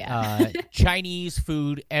 they do, yeah. Chinese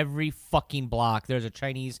food every fucking block. There's a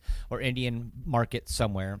Chinese or Indian market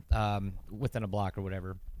somewhere within a block or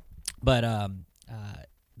whatever. But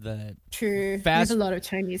there's a lot of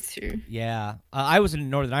Chinese too. Yeah, I was in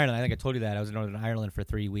Northern Ireland. I think I told you that I was in Northern Ireland for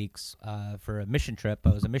 3 weeks for a mission trip.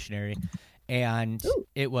 I was a missionary. And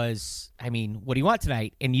it was, I mean, what do you want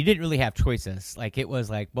tonight? And you didn't really have choices. Like, it was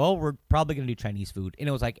like, well, we're probably going to do Chinese food. And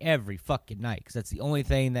it was like every fucking night because that's the only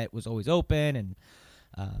thing that was always open. And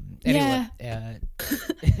anyway.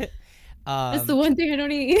 That's the one thing I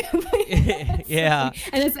don't eat. Yeah.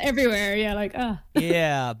 And it's everywhere. Yeah, like,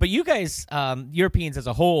 Yeah, but you guys, Europeans as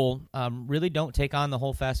a whole, really don't take on the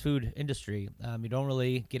whole fast food industry. You don't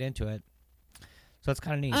really get into it. So that's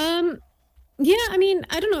kind of neat. Yeah, I mean,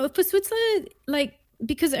 I don't know. For Switzerland, like,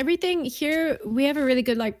 because everything here, we have a really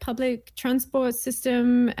good, like, public transport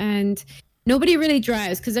system and nobody really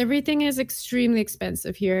drives because everything is extremely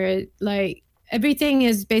expensive here. Like, everything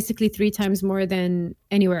is basically 3 times more than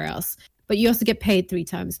anywhere else. But you also get paid 3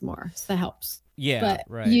 times more, so that helps. Yeah, but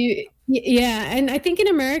right. And I think in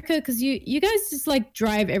America, because you guys just, like,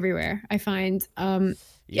 drive everywhere, I find.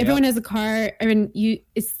 Everyone has a car. I mean,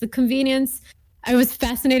 it's the convenience. I was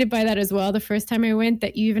fascinated by that as well the first time I went,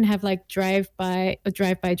 that you even have like drive-by,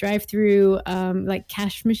 drive-through, like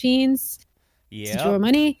cash machines to draw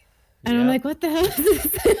money. And I'm like, what the hell is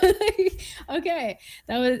this? Okay.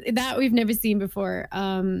 That we've never seen before.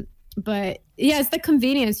 But yeah, it's the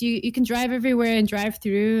convenience. You can drive everywhere and drive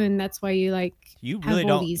through, and that's why you really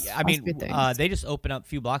don't. I mean, they just open up a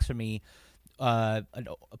few blocks from me. A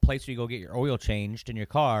place where you go get your oil changed in your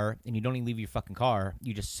car, and you don't even leave your fucking car.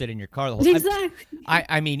 You just sit in your car the whole time. Exactly.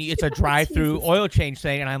 I mean, it's a drive-through oil change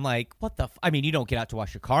thing, and I'm like, what the? I mean, you don't get out to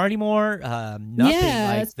wash your car anymore. Nothing.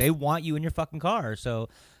 Yeah, like they want you in your fucking car, so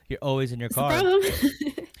you're always in your car.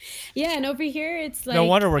 Yeah, and over here it's like no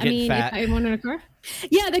wonder we're getting fat. If I wanted a car.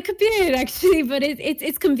 Yeah, that could be it actually, but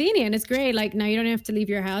it's convenient. It's great. Like now you don't have to leave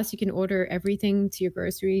your house. You can order everything to your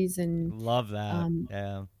groceries and love that.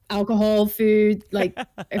 Yeah. Alcohol, food, like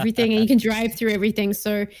everything, and you can drive through everything.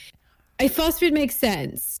 So fast food makes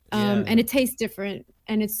sense, and it tastes different,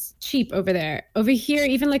 and it's cheap over there. Over here,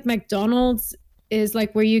 even like McDonald's is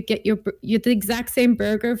like where you get the exact same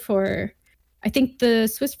burger for, I think the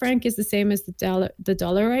Swiss franc is the same as the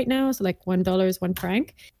dollar right now. So like $1 is 1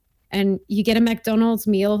 franc, and you get a McDonald's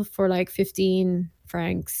meal for like 15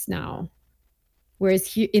 francs now. Whereas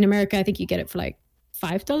here in America, I think you get it for like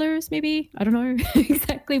 $5 maybe. I don't know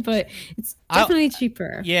exactly, but it's definitely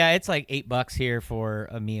cheaper. Yeah, it's like $8 here for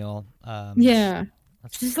a meal. Yeah,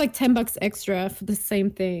 it's just like $10 extra for the same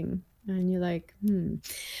thing, and you're like,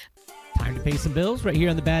 Time to pay some bills right here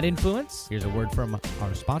on The Bad Influence. Here's a word from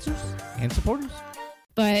our sponsors and supporters.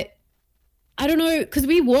 But I don't know, because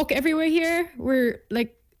we walk everywhere here. We're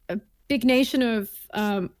like a big nation of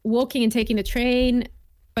walking and taking the train,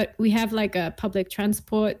 but we have like a public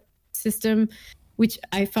transport system, which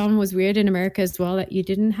I found was weird in America as well, that you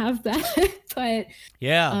didn't have that. But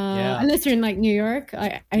yeah. Unless you're in like New York,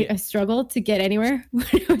 I struggled to get anywhere when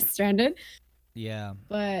I was stranded. Yeah.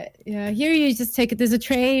 But yeah, here you just take it. There's a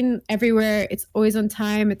train everywhere. It's always on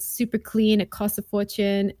time. It's super clean. It costs a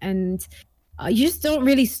fortune, and you just don't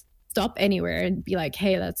really stop anywhere and be like,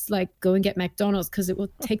 "Hey, let's like go and get McDonald's," because it will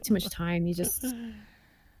take too much time. You just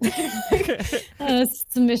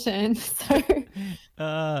it's a mission. So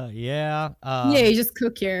yeah. yeah, you just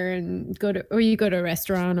cook here and you go to a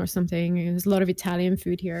restaurant or something. There's a lot of Italian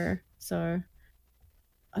food here, so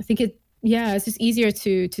I think it's just easier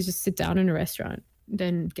to just sit down in a restaurant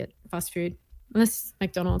than get fast food, unless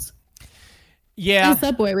McDonald's. Yeah. And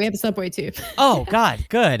Subway. We have a Subway too. Oh God,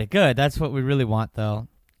 good. That's what we really want, though.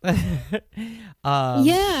 Yeah,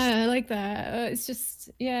 I like that. It's just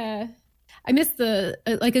I miss the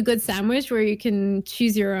like a good sandwich where you can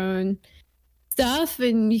choose your own stuff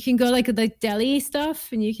and you can go like the deli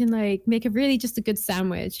stuff and you can like make a really just a good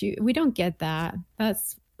sandwich. We don't get that.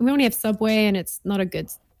 We only have Subway and it's not a good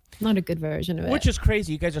version of it. Which is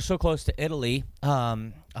crazy. You guys are so close to Italy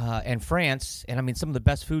and France, and I mean some of the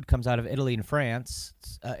best food comes out of Italy and France.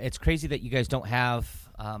 It's crazy that you guys don't have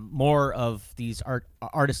more of these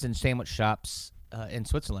artisan sandwich shops in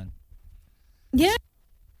Switzerland. Yeah.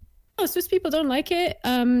 Swiss people don't like it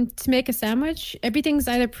to make a sandwich. Everything's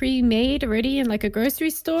either pre-made already in like a grocery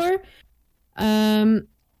store.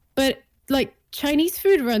 But like Chinese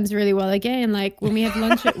food runs really well. Again, like when we have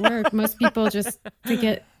lunch at work, most people just they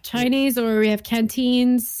get Chinese, or we have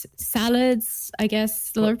canteens, salads. I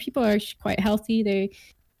guess a lot of people are actually quite healthy. They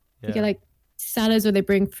get like salads, or they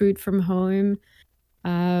bring food from home.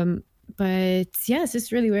 But yeah, it's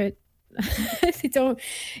just really weird. they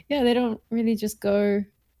don't really just go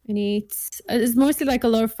and eat. It's mostly like a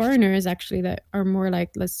lot of foreigners actually that are more like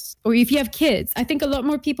or if you have kids, I think a lot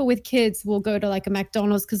more people with kids will go to like a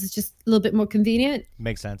McDonald's because it's just a little bit more convenient.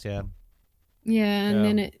 Makes sense. Yeah, and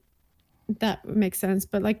then that makes sense.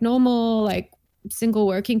 But like normal like single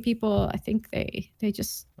working people, I think they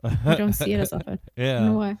don't see it as often. Yeah, I don't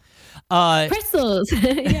know why. Pretzels.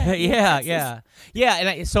 yeah. And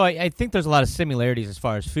I think there's a lot of similarities as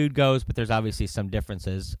far as food goes, but there's obviously some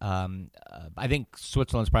differences. I think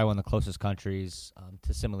Switzerland's probably one of the closest countries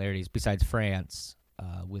to similarities besides France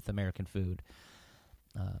with American food.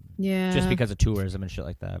 Just because of tourism and shit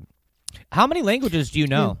like that. How many languages do you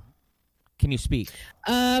know? Can you speak?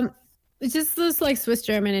 It's just this like Swiss,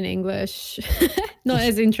 German, and English. Not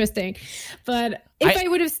as interesting. But if I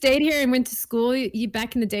would have stayed here and went to school,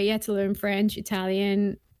 back in the day, you had to learn French,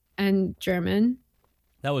 Italian, and German.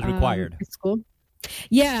 That was required. At school.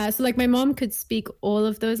 Yeah. So like my mom could speak all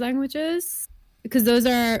of those languages because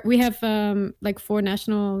we have like 4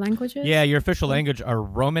 national languages. Yeah, your official language are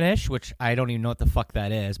Romanish, which I don't even know what the fuck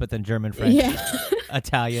that is, but then German, French,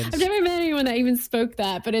 Italian. I've never met anyone that even spoke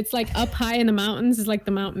that, but it's like up high in the mountains is like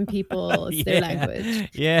the mountain people. It's their language.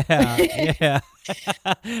 Yeah.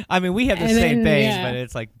 I mean, we have the same thing, but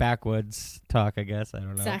it's like backwoods talk, I guess. I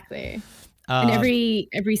don't know. Exactly. And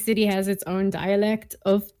every city has its own dialect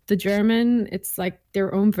of the German. It's like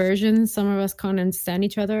their own version. Some of us can't understand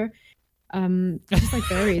each other. It just like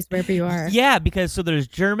varies wherever you are. Yeah, because so there's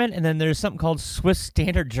German and then there's something called Swiss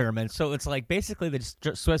Standard German. So it's like basically the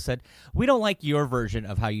Swiss said, we don't like your version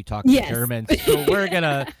of how you talk to Germans, so we're going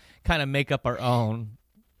to kind of make up our own.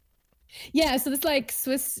 Yeah, so it's like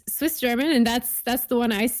Swiss German, and that's the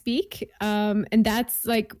one I speak. And that's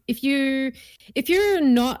like if you're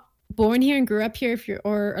not born here and grew up here,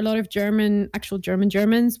 or a lot of actual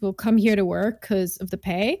Germans will come here to work because of the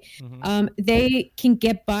pay. Mm-hmm. They can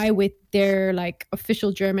get by with their like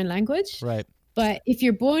official German language. Right. But if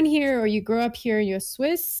you're born here or you grow up here and you're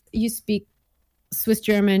Swiss, you speak Swiss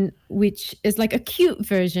German, which is like a cute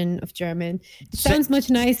version of German. It sounds much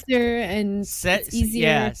nicer and it's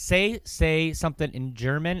easier. Yeah, say something in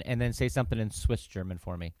German and then say something in Swiss German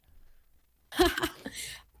for me.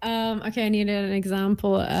 Okay, I needed an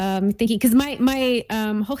example. Thinking because my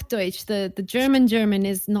Hochdeutsch, the German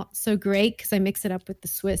is not so great because I mix it up with the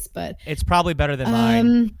Swiss, but it's probably better than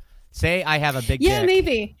mine. Say I have a big dick. Yeah,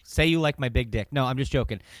 maybe. Say you like my big dick. No, I'm just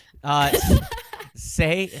joking.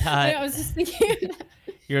 Say. I was just thinking.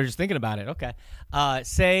 You were just thinking about it. Okay.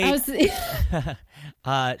 Say.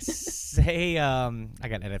 Say. I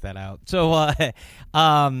gotta edit that out. So,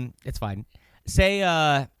 it's fine. Say.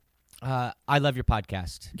 I love your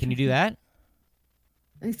podcast. Can you do that?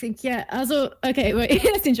 I think, yeah. Also, okay, wait,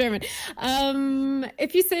 that's in German.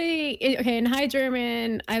 If you say, okay, in High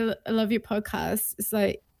German, I love your podcast. It's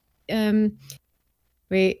like,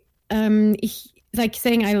 like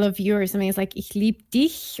saying I love you or something. It's like, ich lieb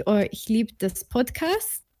dich or ich lieb das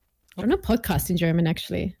Podcast. I don't know podcast in German,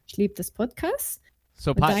 actually. Ich lieb das Podcast.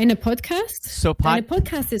 So deine Podcast. So deine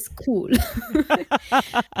Podcast is cool.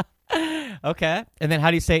 Okay. And then how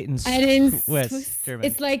do you say it in And in Swiss German?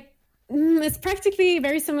 it's like it's practically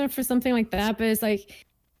very similar for something like that, but it's like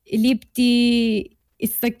lieb die.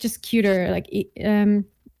 It's like just cuter. Like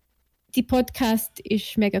die Podcast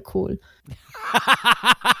ist mega cool.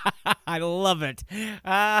 I love it.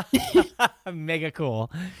 Mega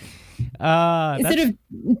cool. Instead of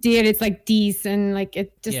dear, it's like dies, and like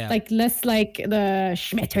it just like less like the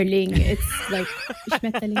Schmetterling. It's like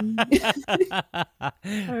Schmetterling.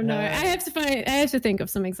 I don't know. I have to think of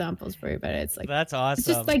some examples for you, but it's like that's awesome. It's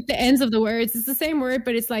just like the ends of the words. It's the same word,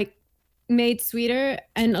 but it's like made sweeter,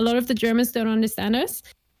 and a lot of the Germans don't understand us.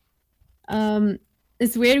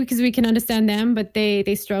 It's weird because we can understand them, but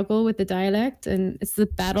they struggle with the dialect, and it's the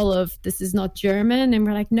battle of this is not German, and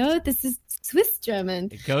we're like, no, this is Swiss German.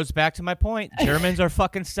 It goes back to my point. Germans are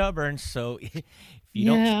fucking stubborn, so if you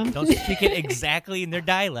don't speak it exactly in their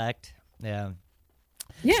dialect, yeah,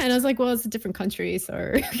 and I was like, well, it's a different country,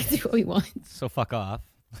 so we can do what we want. So fuck off.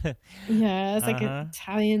 Yeah, it's like an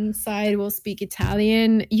Italian side will speak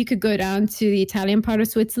Italian. You could go down to the Italian part of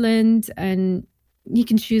Switzerland and you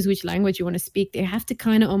can choose which language you want to speak. They have to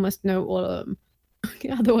kind of almost know all of them.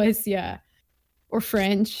 Otherwise, yeah. Or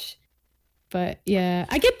French. But yeah,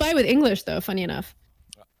 I get by with English though, funny enough.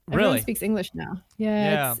 Really? Everyone speaks English now.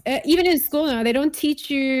 Yeah. Even in school now, they don't teach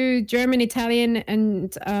you German, Italian,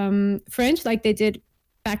 and French like they did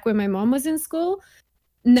back when my mom was in school.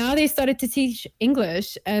 Now they started to teach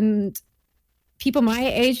English, and people my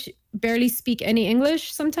age barely speak any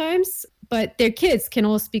English sometimes, but their kids can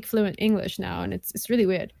all speak fluent English now, and it's really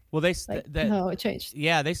weird. Well, it changed.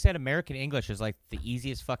 Yeah, they said American English is like the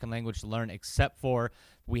easiest fucking language to learn, except for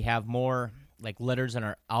we have more like letters in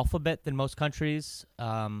our alphabet than most countries,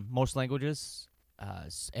 most languages,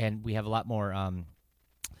 and we have a lot more.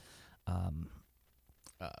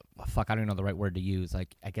 I don't know the right word to use.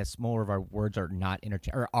 Like, I guess more of our words are not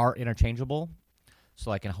are interchangeable.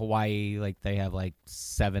 So, like in Hawaii, like they have like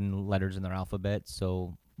 7 letters in their alphabet,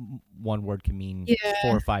 so one word can mean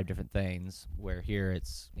 4 or 5 different things. Where here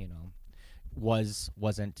it's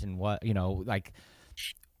wasn't, and what like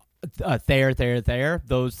there.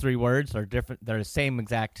 Those 3 words are different. They're the same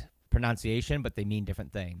exact pronunciation, but they mean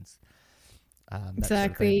different things.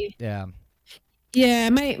 Exactly. Sort of yeah. Yeah,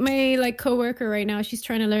 my like coworker right now, she's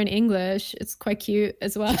trying to learn English. It's quite cute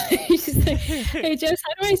as well. She's like, "Hey Jess,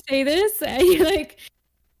 how do I say this?" And you're like,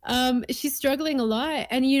 she's struggling a lot,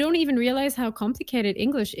 and you don't even realize how complicated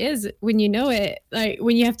English is when you know it, like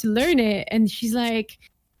when you have to learn it. And she's like,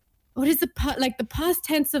 "What is the past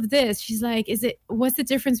tense of this?" She's like, what's the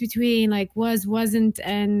difference between like was, wasn't,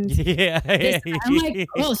 and this? I'm like,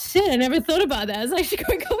 oh shit, I never thought about that. It's actually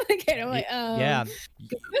quite complicated. I'm like,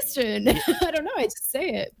 good question. I don't know. I just say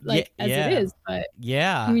it as it is. But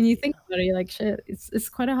when you think about it, you're like, shit, it's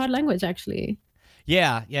quite a hard language actually.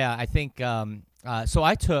 Yeah. I think so.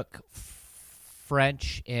 I took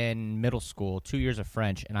French in middle school, 2 years of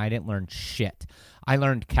French, and I didn't learn shit. I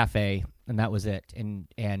learned café, and that was it.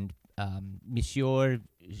 And Monsieur,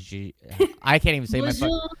 I can't even say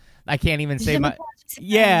I can't even say my.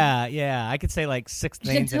 Yeah. I could say like 6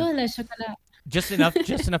 things. Just enough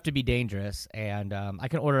to be dangerous, and I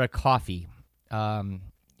can order a coffee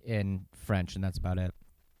in French, and that's about it.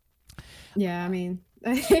 Yeah, I mean,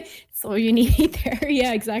 it's all you need there.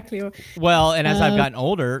 Yeah, exactly. Well, and as I've gotten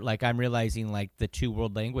older, like I'm realizing like the 2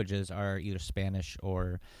 world languages are either Spanish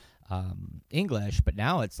or English, but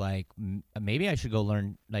now it's like maybe I should go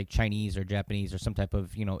learn like Chinese or Japanese or some type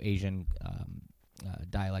of Asian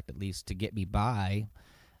dialect at least to get me by.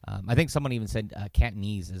 I think someone even said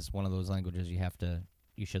Cantonese is one of those languages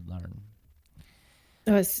you should learn.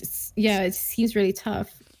 Oh, it seems really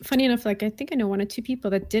tough. Funny enough, like I think I know 1 or 2 people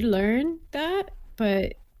that did learn that,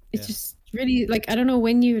 but it's just really like I don't know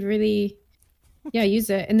when you would really use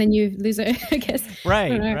it, and then you lose it, I guess.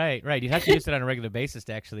 Right. You'd have to use it on a regular basis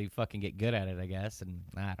to actually fucking get good at it, I guess. And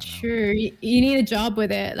I don't know. Sure, you need a job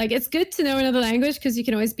with it. Like it's good to know another language because you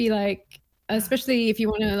can always be like, especially if you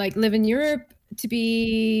want to like live in Europe, to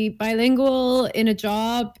be bilingual in a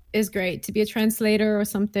job is great. To be a translator or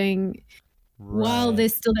something, while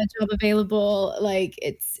there's still that job available, like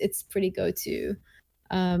it's pretty go-to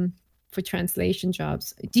for translation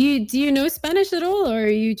jobs. Do you know Spanish at all, or are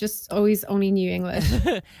you just always only knew English?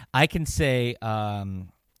 I can say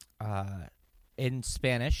in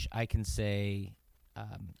Spanish, I can say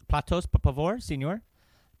platos, por favor, señor.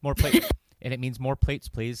 More plates. And it means more plates,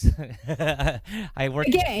 please. I worked.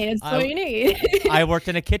 Again, it's all you need. I worked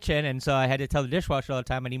in a kitchen, and so I had to tell the dishwasher all the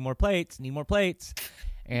time, I need more plates.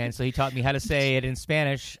 And so he taught me how to say it in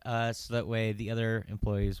Spanish, so that way the other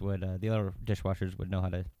employees the other dishwashers would know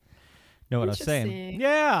what I was saying.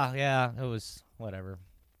 Yeah, it was whatever.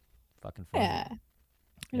 Fucking fun. Yeah.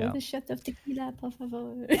 Yeah. Another shot of tequila, por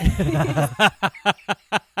favor.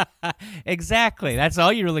 Exactly. That's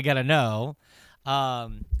all you really got to know.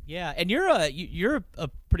 Yeah, and you're a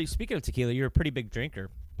pretty, speaking of tequila, you're a pretty big drinker.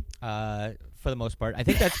 For the most part,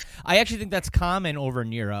 I actually think that's common over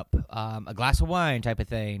in Europe. A glass of wine type of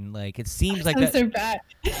thing. Like it seems like that. So bad.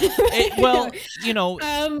 Well, you know,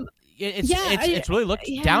 Yeah, it's really looked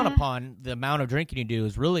down yeah. upon. The amount of drinking you do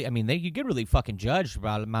is really, I mean, you get really fucking judged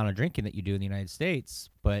about the amount of drinking that you do in the United States.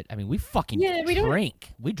 But I mean, we fucking we don't- drink.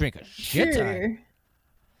 We drink a shit ton. Sure.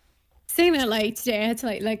 Saying that, like today, I had to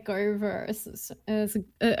like let go over as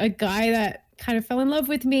a guy that kind of fell in love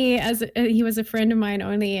with me as he was a friend of mine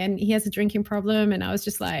only, and he has a drinking problem, and I was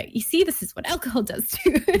just like, you see, this is what alcohol does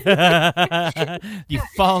too. You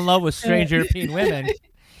fall in love with strange European women.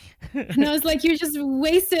 And I was like, you're just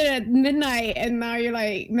wasted at midnight, and now you're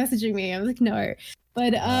like messaging me. I was like, no.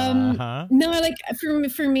 But no, like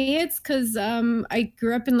for me, it's because I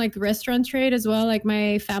grew up in like the restaurant trade as well. Like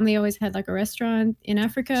my family always had like a restaurant in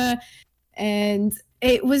Africa, and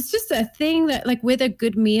it was just a thing that like with a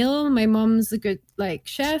good meal, my mom's a good like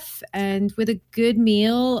chef, and with a good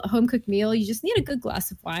meal, a home cooked meal, you just need a good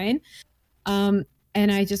glass of wine. And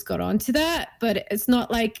I just got onto that, but it's not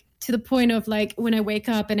like to the point of like when I wake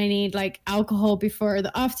up and I need like alcohol before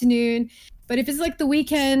the afternoon. But if it's like the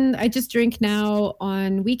weekend, I just drink now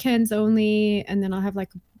on weekends only, and then I'll have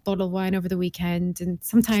like a bottle of wine over the weekend. And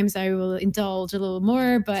sometimes I will indulge a little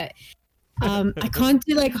more, but I can't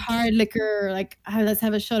do like hard liquor, like let's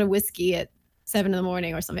have a shot of whiskey at 7 a.m.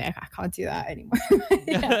 or something. I can't do that anymore.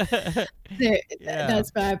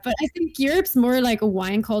 That's bad. But I think Europe's more like a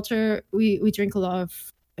wine culture. We drink a lot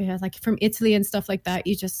of, like from Italy and stuff like that.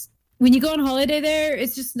 You just, when you go on holiday there,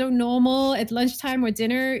 it's just no normal. At lunchtime or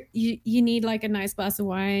dinner, you need like a nice glass of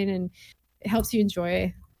wine, and it helps you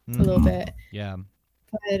enjoy a little bit. Yeah.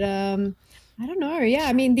 But I don't know. Yeah,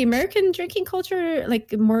 I mean, the American drinking culture,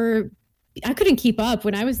 like more, I couldn't keep up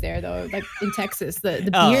when I was there though. Like in Texas, the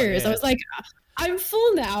beers, I was like, I'm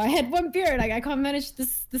full now. I had one beer. Like I can't manage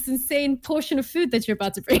this insane portion of food that you're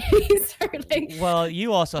about to bring. So, like, well,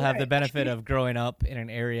 you also have the benefit of growing up in an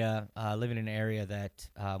area, living in an area that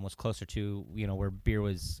was closer to, where beer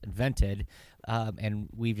was invented, and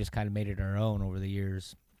we've just kind of made it our own over the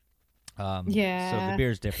years. So the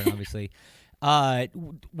beer is different, obviously.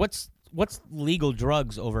 What's legal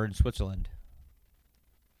drugs over in Switzerland?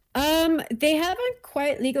 They haven't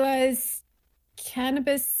quite legalized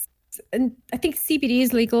cannabis. And I think CBD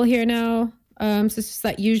is legal here now. So it's just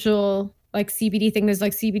that usual like CBD thing. There's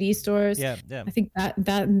like CBD stores. Yeah. I think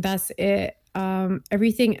that's it.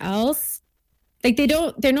 Everything else, like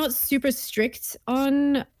they're not super strict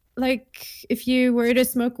on like if you were to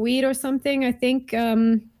smoke weed or something. I think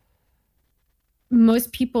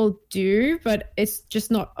most people do, but it's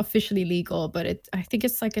just not officially legal. But I think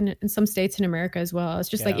it's like in some states in America as well. It's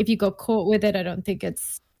just like if you got caught with it, I don't think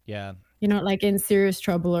it's you're not like in serious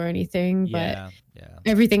trouble or anything, but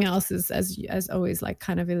everything else is as always like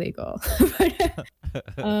kind of illegal.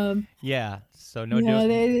 So no joke.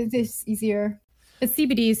 It's easier. But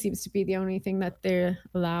CBD seems to be the only thing that they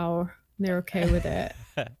allow. They're okay with it.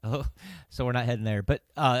 So we're not heading there. But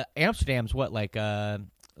Amsterdam's what, like a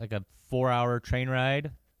 4-hour train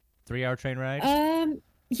ride, 3-hour train ride?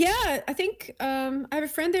 Yeah, I think I have a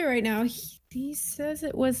friend there right now. He says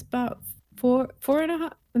it was about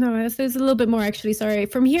 4.5. No, it's a little bit more actually. Sorry.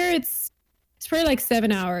 From here, it's probably like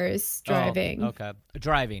 7 hours driving. Oh, okay.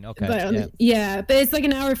 Driving. Okay. But but it's like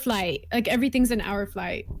an hour flight. Like everything's an hour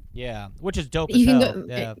flight. Yeah, which is dope as hell.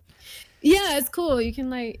 Yeah, it's cool. You can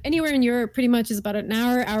like anywhere in Europe pretty much is about an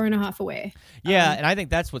hour and a half away. Yeah, and I think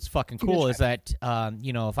that's what's fucking cool is that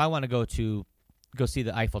if I want to go see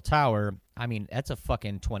the Eiffel Tower, I mean, that's a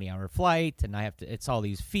fucking 20-hour flight, and it's all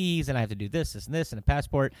these fees, and I have to do this, and a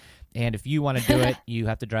passport. And if you want to do it, you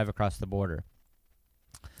have to drive across the border.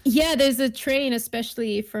 Yeah, there's a train,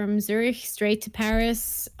 especially from Zurich straight to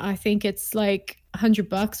Paris. I think it's like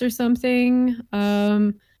 $100 or something.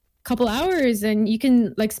 Couple hours, and you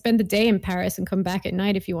can like spend the day in Paris and come back at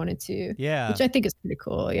night if you wanted to. Yeah, which I think is pretty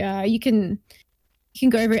cool. Yeah, you can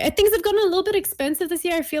go over. Things have gotten a little bit expensive this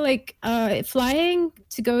year. I feel like flying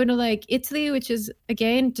to go to like Italy, which is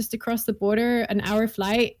again just across the border, an hour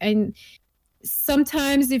flight, and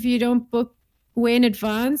sometimes if you don't book way in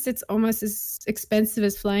advance, it's almost as expensive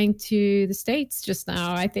as flying to the States just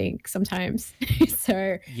now, I think, sometimes.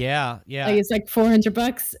 So yeah like it's like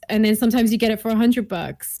 $400, and then sometimes you get it for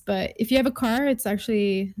 $100. But if you have a car, it's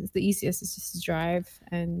the easiest. It's just to drive,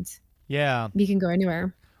 and you can go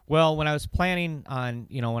anywhere. Well, when I was planning on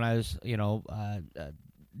when I was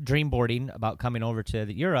dream boarding about coming over to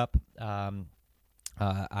Europe,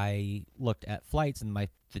 I looked at flights, and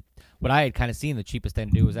what I had kind of seen the cheapest thing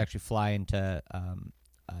to do was actually fly into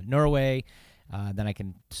Norway. Then I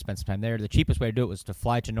can spend some time there. The cheapest way to do it was to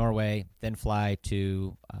fly to Norway, then fly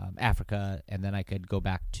to Africa, and then I could go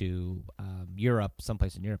back to Europe,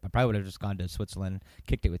 someplace in Europe. I probably would have just gone to Switzerland,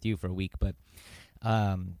 kicked it with you for a week. But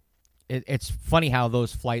it's funny how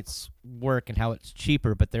those flights work and how it's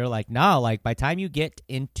cheaper. But they're like, nah, like by the time you get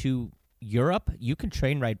into Europe, you can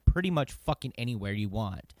train ride pretty much fucking anywhere you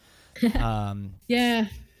want. Yeah,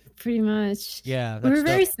 pretty much. Yeah, we're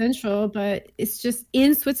very central, but it's just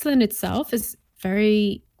in Switzerland itself is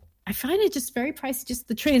very, I find it just very pricey, just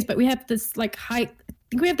the trains. But we have this like I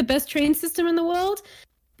think we have the best train system in the world,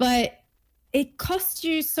 but it costs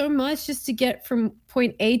you so much just to get from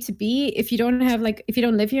point A to B. If you don't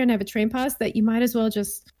live here and have a train pass, that you might as well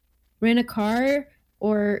just rent a car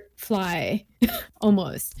or fly.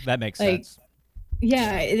 Almost. That makes sense.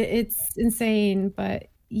 Yeah, it's insane, but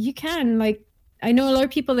you can, like, I know a lot of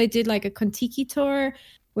people, they did like a Kontiki tour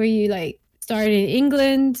where you like start in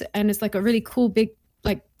England and it's like a really cool big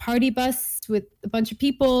like party bus with a bunch of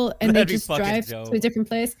people and they just drive to a different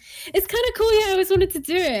place. It's kind of cool. Yeah, I always wanted to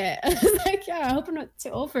do it. I was like, yeah, I hope I'm not too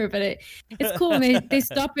old for it, but it's cool. And they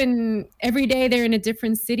stop in every day. They're in a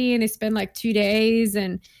different city and they spend like 2 days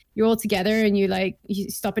and you're all together and you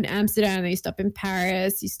stop in Amsterdam, you stop in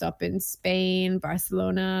Paris, you stop in Spain,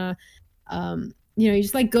 Barcelona. You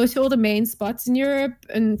just like go to all the main spots in Europe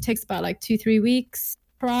and it takes about like 2-3 weeks.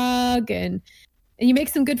 Prague and you make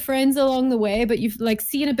some good friends along the way, but you've like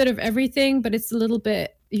seen a bit of everything, but it's a little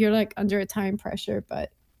bit, you're like under a time pressure,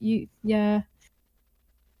 but it's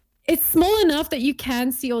small enough that you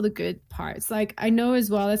can see all the good parts. Like I know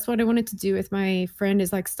as well, that's what I wanted to do with my friend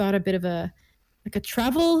is like start a bit of a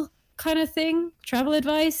travel kind of thing, travel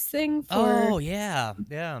advice thing. Yeah.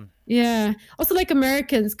 Also like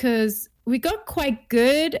Americans, because we got quite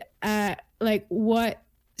good at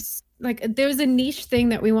there was a niche thing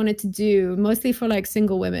that we wanted to do mostly for like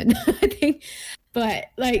single women, I think. But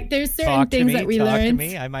like there's certain things that we learned. Talk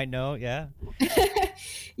to me, I might know, yeah.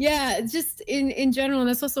 Yeah, just in general. And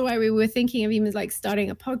that's also why we were thinking of even like starting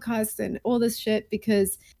a podcast and all this shit,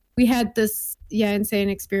 because we had this insane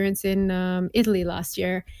experience in Italy last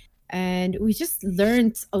year and we just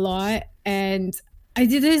learned a lot. And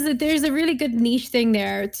there's a really good niche thing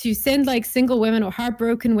there to send like single women or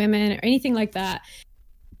heartbroken women or anything like that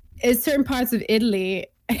in certain parts of Italy.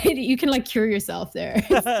 You can like cure yourself there.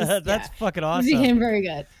 That's fucking awesome. It became very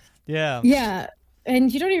good. Yeah.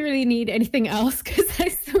 And you don't really need anything else, because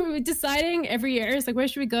we're deciding every year, it's like, where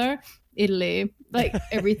should we go? Italy. Like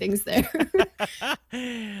everything's there.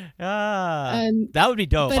 That would be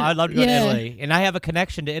dope. I'd love to go to Italy. And I have a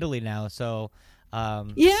connection to Italy now, so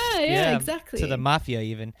yeah, exactly. To the mafia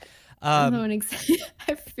even. I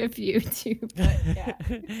have a few too, but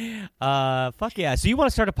yeah. Fuck yeah. So you want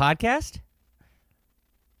to start a podcast?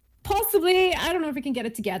 Possibly. I don't know if we can get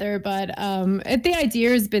it together, but the idea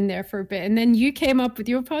has been there for a bit. And then you came up with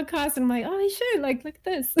your podcast and I'm like, oh, you should look at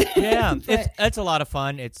this. Yeah, it's a lot of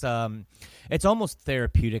fun. It's almost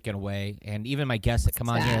therapeutic in a way. And even my guests that come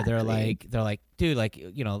on here, they're like, dude, like,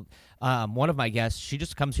 one of my guests, she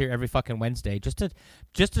just comes here every fucking Wednesday just to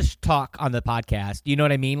talk on the podcast. You know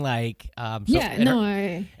what I mean? Like, and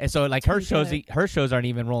so like her shows aren't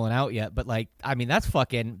even rolling out yet. But like, I mean,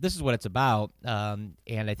 this is what it's about. And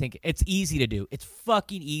I think it's easy to do. It's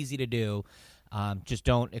fucking easy to do. Just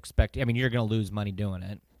don't expect. I mean, you're gonna lose money doing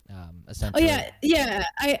it. Essentially. Oh yeah.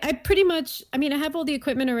 I pretty much. I mean, I have all the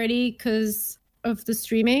equipment already because of the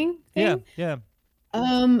streaming thing. Yeah.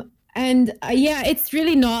 And it's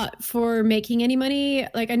really not for making any money.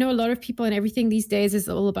 Like I know a lot of people and everything these days is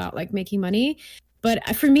all about like making money, but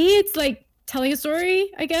for me, it's like telling a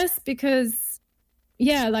story, I guess, because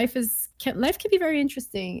life can be very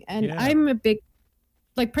interesting, and I'm a big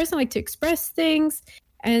person like to express things,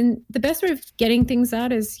 and the best way of getting things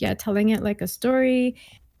out is telling it like a story.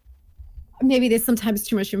 Maybe there's sometimes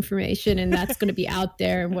too much information and that's going to be out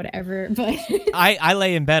there and whatever, but I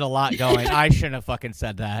lay in bed a lot going, I shouldn't have fucking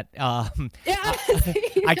said that. I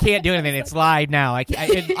can't do anything. It's live now.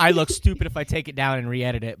 I look stupid if I take it down and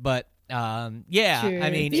re-edit it, but True. I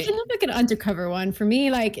mean, you can look like an undercover one. For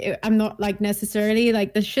me, like I'm not like necessarily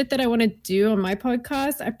like the shit that I want to do on my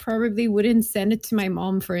podcast. I probably wouldn't send it to my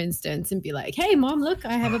mom, for instance, and be like, "Hey, mom, look,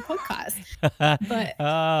 I have a podcast." But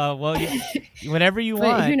whenever you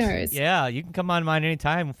want, who knows? Yeah, you can come on mine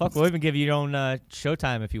anytime. Fuck, we'll even give you your own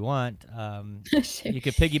showtime if you want. You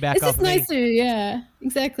could piggyback it's off. It's just nice to,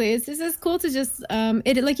 exactly. It's cool to just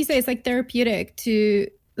it, like you say, it's like therapeutic to.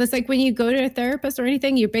 It's like when you go to a therapist or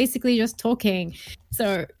anything, you're basically just talking.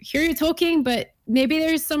 So here you're talking, but maybe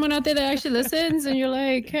there's someone out there that actually listens, and you're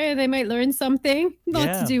like, hey, they might learn something,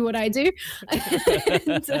 not to do what I do.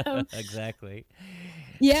 And, exactly.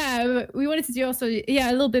 Yeah, we wanted to do also, a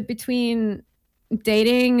little bit between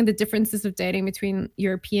dating, the differences of dating between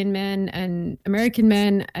European men and American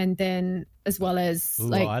men, and then as well as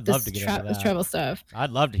I'd love to get into that. Travel stuff. I'd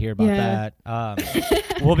love to hear about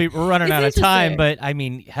that. We're running out of time, but I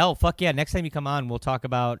mean, hell, fuck yeah! Next time you come on, we'll talk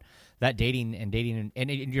about that dating and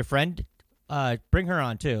your friend. Bring her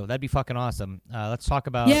on too. That'd be fucking awesome. Let's talk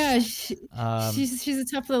about. Yeah, she's a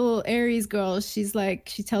tough little Aries girl. She's like,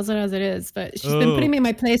 she tells it as it is, but she's been putting me in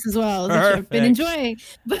my place as well, which I've been enjoying.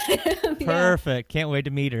 But, Perfect. Can't wait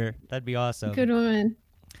to meet her. That'd be awesome. Good woman.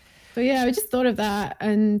 But yeah, I just thought of that,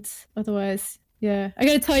 and otherwise, I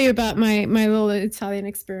got to tell you about my little Italian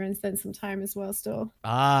experience then sometime as well. Still,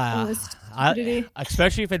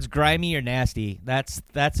 especially if it's grimy or nasty. That's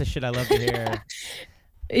the shit I love to hear.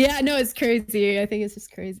 Yeah, no, it's crazy. I think it's just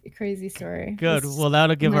crazy story. Good. Well,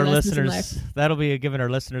 that'll give our listeners. That'll be giving our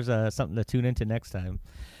listeners something to tune into next time.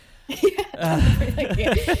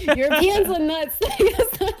 Europeans are nuts.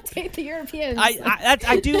 Let's not take the Europeans.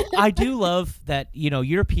 I do love that.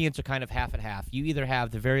 Europeans are kind of half and half. You either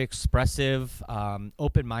have the very expressive,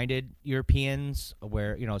 open-minded Europeans,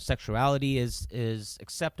 where sexuality is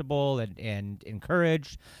acceptable and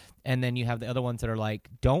encouraged. And then you have the other ones that are like,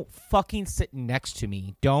 don't fucking sit next to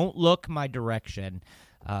me. Don't look my direction.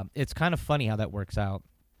 It's kind of funny how that works out.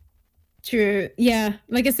 True. Yeah.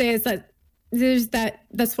 Like I say, it's that there's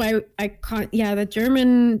that's why I can't, the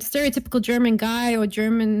stereotypical German guy or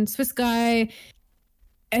German Swiss guy,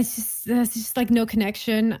 there's just like no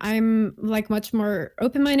connection. I'm like much more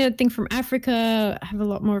open-minded. I think from Africa, I have a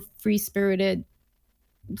lot more free-spirited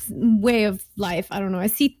way of life. I don't know. I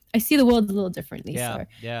see the world a little differently.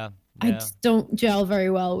 I just don't gel very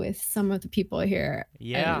well with some of the people here.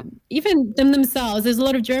 Yeah. Even them themselves. There's a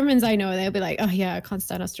lot of Germans I know. They'll be like, oh yeah, I can't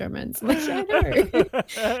stand us Germans. I'm like, yeah,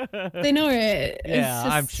 I know. They know it. Yeah,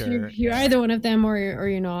 I'm sure. You're either one of them or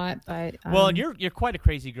you're not. But well, and you're quite a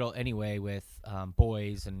crazy girl anyway with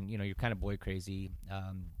boys, and you're kind of boy crazy.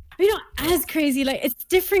 You're not as crazy. Like, it's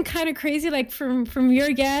different kind of crazy. Like from your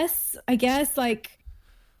guess, I guess. Like,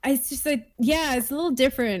 it's just like, it's a little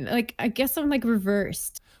different. Like, I guess I'm like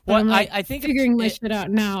reversed. Well, I think figuring my shit out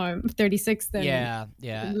now. I'm 36, then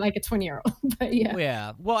like a 20-year-old. But yeah.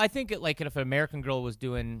 Yeah. Well, I think if an American girl was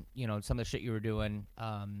doing, some of the shit you were doing,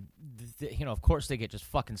 of course they get just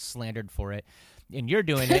fucking slandered for it, and you're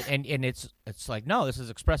doing it, and it's like, no, this is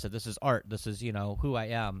expressive. This is art. This is who I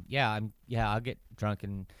am. I'll get drunk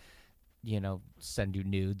and send you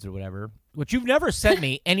nudes or whatever. Which you've never sent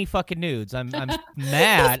me any fucking nudes. I'm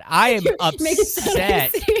mad. I am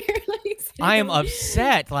upset. I am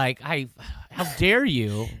upset. Like, how dare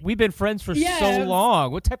you? We've been friends for so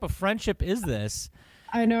long. What type of friendship is this?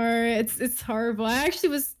 I know, it's horrible. I actually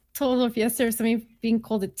was told off yesterday or something being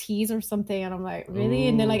called a tease or something, and I'm like, really? Ooh.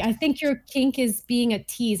 And they're like, I think your kink is being a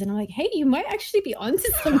tease, and I'm like, hey, you might actually be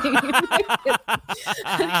onto something.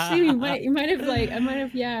 Actually, you might have I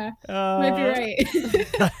might be right.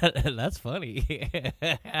 That's funny.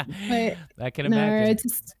 But I can imagine. It's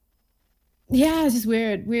just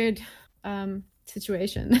weird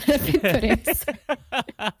situation.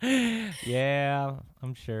 Yeah,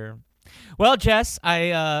 I'm sure. Well, Jess,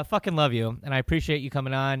 I fucking love you, and I appreciate you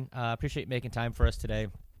coming on. Appreciate you making time for us today.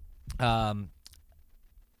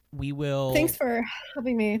 We will. Thanks for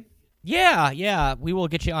having me. Yeah, we will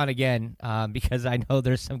get you on again because I know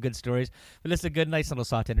there's some good stories. But this is a nice little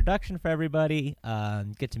soft introduction for everybody.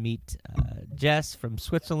 Get to meet Jess from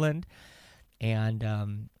Switzerland, and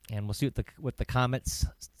we'll see what the comments,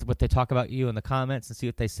 what they talk about you in the comments, and see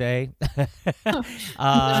what they say.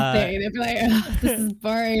 Nothing. They'll be like, oh, this is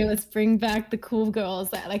boring. Let's bring back the cool girls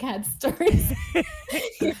that had stories.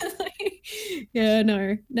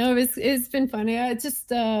 It's been funny. It's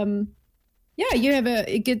just you have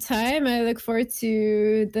a good time. I look forward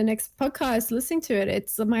to the next podcast, listening to it.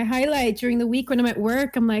 It's my highlight during the week when I'm at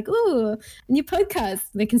work. I'm like, ooh, a new podcast.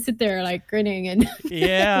 They can sit there grinning and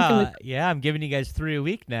I'm giving you guys 3 a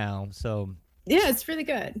week now. So yeah, it's really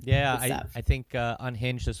good. Yeah, I think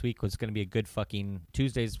Unhinged this week was going to be a good fucking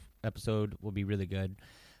Tuesday's episode will be really good.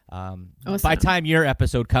 Awesome. By the time your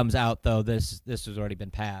episode comes out, though, this has already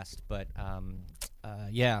been passed. But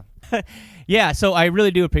so I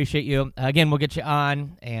really do appreciate you. Again, we'll get you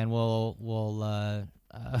on, and we'll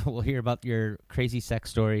hear about your crazy sex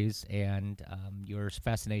stories and your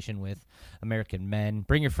fascination with American men.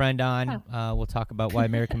 Bring your friend on. We'll talk about why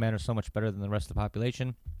American men are so much better than the rest of the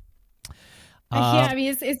population. Yeah, I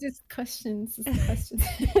mean, it's questions. It's questions.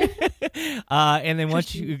 And then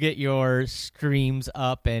once you get your streams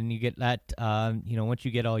up and you get that, once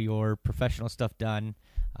you get all your professional stuff done,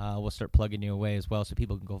 we'll start plugging you away as well, so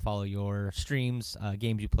people can go follow your streams,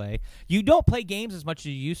 games you play. You don't play games as much as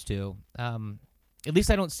you used to. At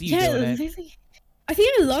least I don't see you doing it. Lately, I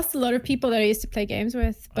think I lost a lot of people that I used to play games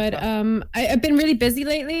with, but I've been really busy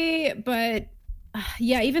lately. But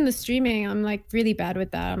yeah, even the streaming, I'm like really bad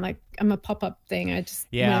with that. I'm a pop-up thing. I just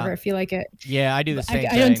whenever I feel like it. Yeah, I do the same thing.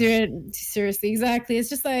 I don't do it seriously. Exactly. It's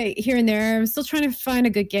just like here and there. I'm still trying to find a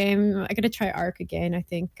good game. I got to try Ark again. I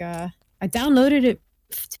think I downloaded it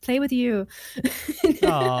to play with you.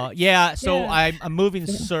 Oh, yeah. So yeah. I'm moving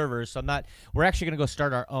servers, so we're actually going to go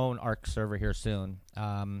start our own Ark server here soon.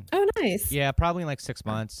 Oh, nice. Yeah, probably in like 6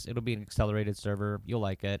 months. It'll be an accelerated server. You'll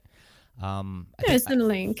like it. There's a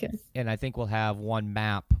link. And I think we'll have one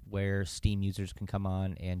map where Steam users can come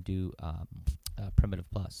on and do Primitive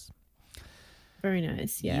Plus. Very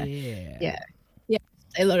nice. Yeah.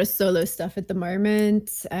 A lot of solo stuff at the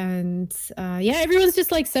moment, and everyone's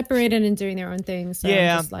just like separated and doing their own thing. So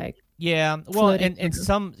I'm just like well, and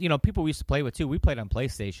some people we used to play with too. We played on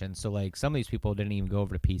PlayStation, so like some of these people didn't even go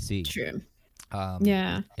over to PC. True.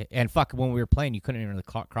 And when we were playing, you couldn't even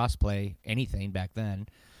really cross play anything back then.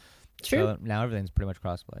 True. So now everything's pretty much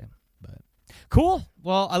cross play. But cool.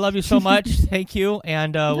 Well, I love you so much. Thank you,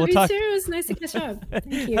 and we'll talk. You too. It was nice to catch up.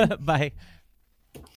 Thank you. Bye.